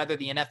about whether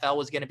the NFL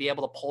was going to be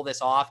able to pull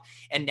this off.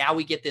 And now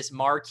we get this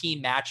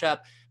marquee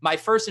matchup. My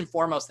first and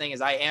foremost thing is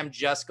I am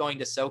just going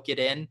to soak it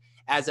in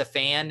as a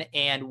fan,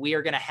 and we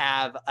are going to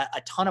have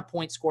a ton of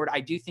points scored. I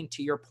do think,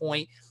 to your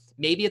point,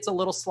 maybe it's a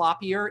little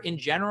sloppier. In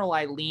general,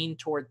 I lean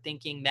toward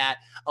thinking that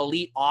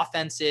elite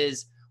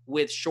offenses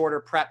with shorter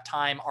prep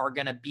time are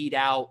going to beat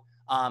out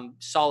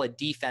solid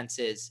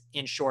defenses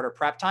in shorter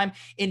prep time.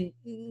 In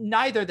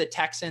neither the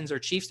Texans or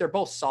Chiefs, they're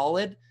both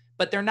solid,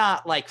 but they're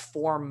not like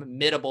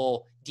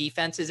formidable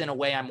defenses in a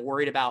way I'm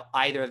worried about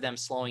either of them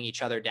slowing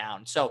each other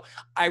down. So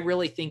I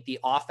really think the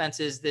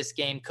offenses this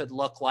game could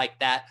look like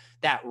that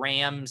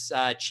Rams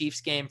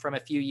Chiefs game from a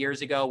few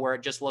years ago, where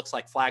it just looks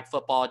like flag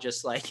football,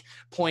 just like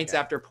points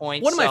after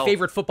points. One of my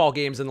favorite football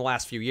games in the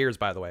last few years,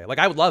 by the way. Like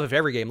I would love if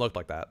every game looked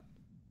like that.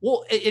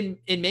 Well, and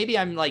maybe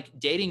I'm like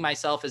dating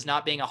myself as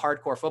not being a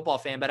hardcore football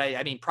fan, but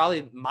I mean,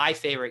 probably my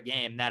favorite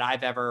game that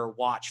I've ever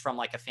watched from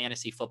like a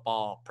fantasy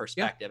football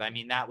perspective. Yeah. I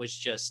mean, that was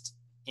just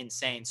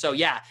insane. So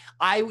yeah,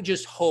 I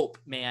just hope,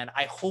 man,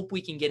 I hope we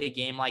can get a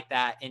game like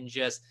that and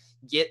just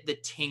get the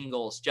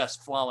tingles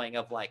just flowing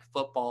of like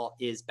football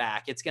is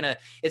back. It's going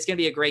to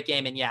be a great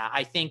game. And yeah,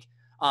 I think,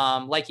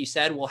 like you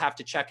said, we'll have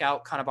to check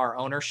out kind of our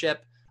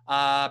ownership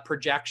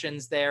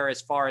projections there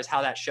as far as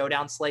how that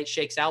showdown slate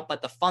shakes out.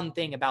 But the fun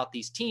thing about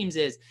these teams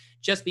is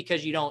just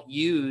because you don't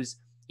use,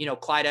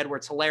 Clyde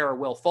Edwards-Helaire or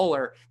Will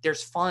Fuller,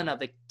 there's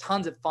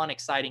tons of fun,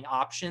 exciting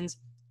options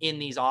in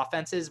these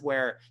offenses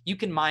where you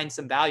can mine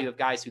some value of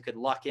guys who could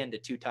luck into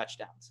 2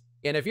 touchdowns.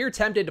 And if you're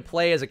tempted to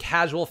play as a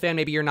casual fan,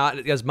 maybe you're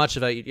not as much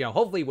of a,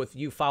 hopefully with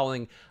you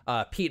following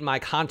Pete and my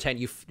content,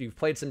 you've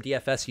played some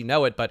DFS,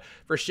 it. But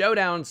for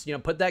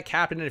showdowns, put that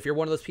captain in. If you're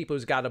one of those people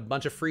who's got a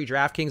bunch of free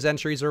DraftKings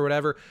entries or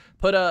whatever,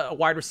 put a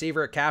wide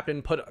receiver at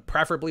captain, put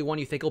preferably one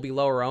you think will be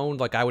lower owned.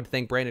 Like I would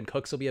think Brandon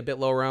Cooks will be a bit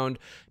lower owned,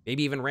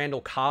 maybe even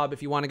Randall Cobb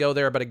if you want to go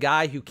there. But a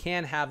guy who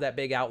can have that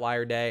big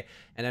outlier day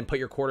and then put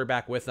your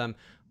quarterback with them.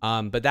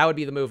 But that would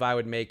be the move I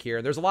would make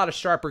here. There's a lot of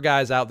sharper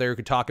guys out there who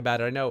could talk about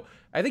it.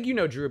 I think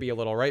Drewby a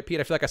little, right, Pete?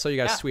 I feel like I saw you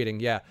guys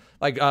tweeting. Yeah.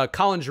 Like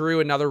Colin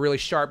Drew, another really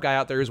sharp guy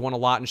out there who's won a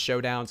lot in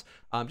showdowns.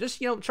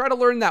 Just, try to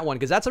learn that one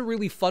because that's a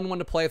really fun one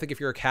to play, I think, if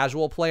you're a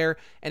casual player.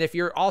 And if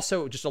you're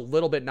also just a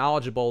little bit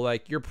knowledgeable,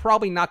 like you're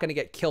probably not going to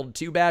get killed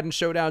too bad in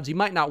showdowns. You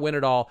might not win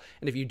it all.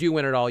 And if you do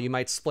win it all, you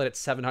might split it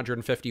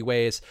 750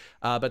 ways.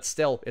 But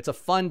still, it's a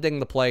fun thing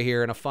to play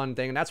here and a fun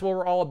thing. And that's what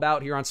we're all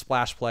about here on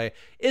Splash Play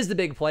is the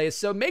big plays.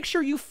 So make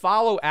sure you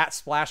follow at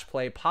Splash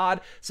Play Pod.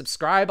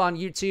 Subscribe on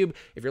YouTube.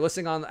 If you're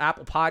listening on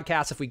Apple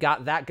Podcasts, if we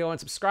got that going,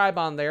 subscribe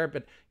on there.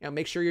 But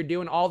make sure you're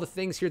doing all the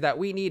things here that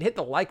we need. Hit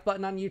the like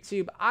button on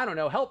YouTube. I don't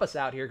know. Help us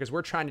out here because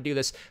we're trying to do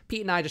this.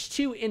 Pete and I, just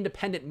 2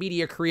 independent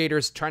media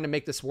creators trying to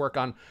make this work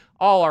on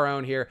all our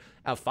own here.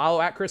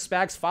 Follow at Chris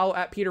Spags. Follow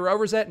at Peter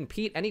Overzet. And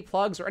Pete, any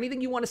plugs or anything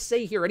you want to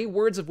say here? Any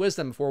words of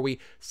wisdom before we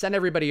send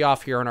everybody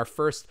off here on our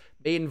first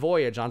maiden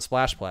voyage on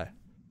Splash Play?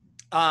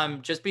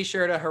 Just be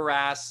sure to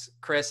harass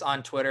Chris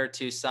on Twitter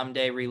to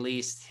someday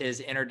release his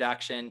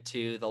introduction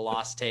to the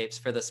Lost Tapes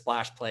for the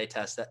Splash Play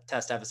test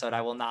episode.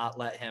 I will not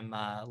let him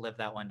live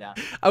that one down.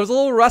 I was a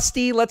little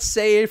rusty, let's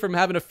say, from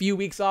having a few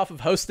weeks off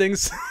of hosting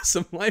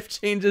some life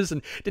changes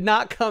and did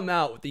not come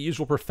out with the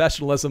usual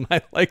professionalism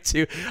I like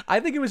to. I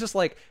think it was just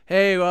like,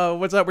 hey,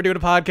 what's up? We're doing a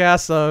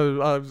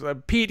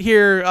podcast. Pete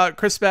here.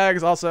 Chris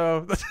Spags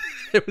also.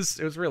 It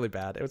was really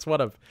bad. It was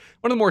one of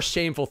the more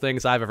shameful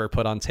things I've ever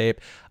put on tape.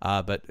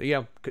 But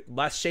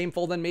less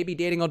shameful than maybe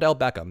dating Odell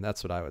Beckham.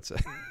 That's what I would say.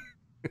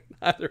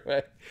 Either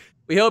way,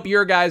 we hope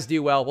your guys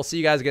do well. We'll see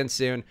you guys again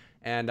soon.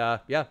 And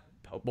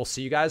we'll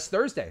see you guys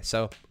Thursday.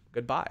 So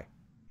goodbye.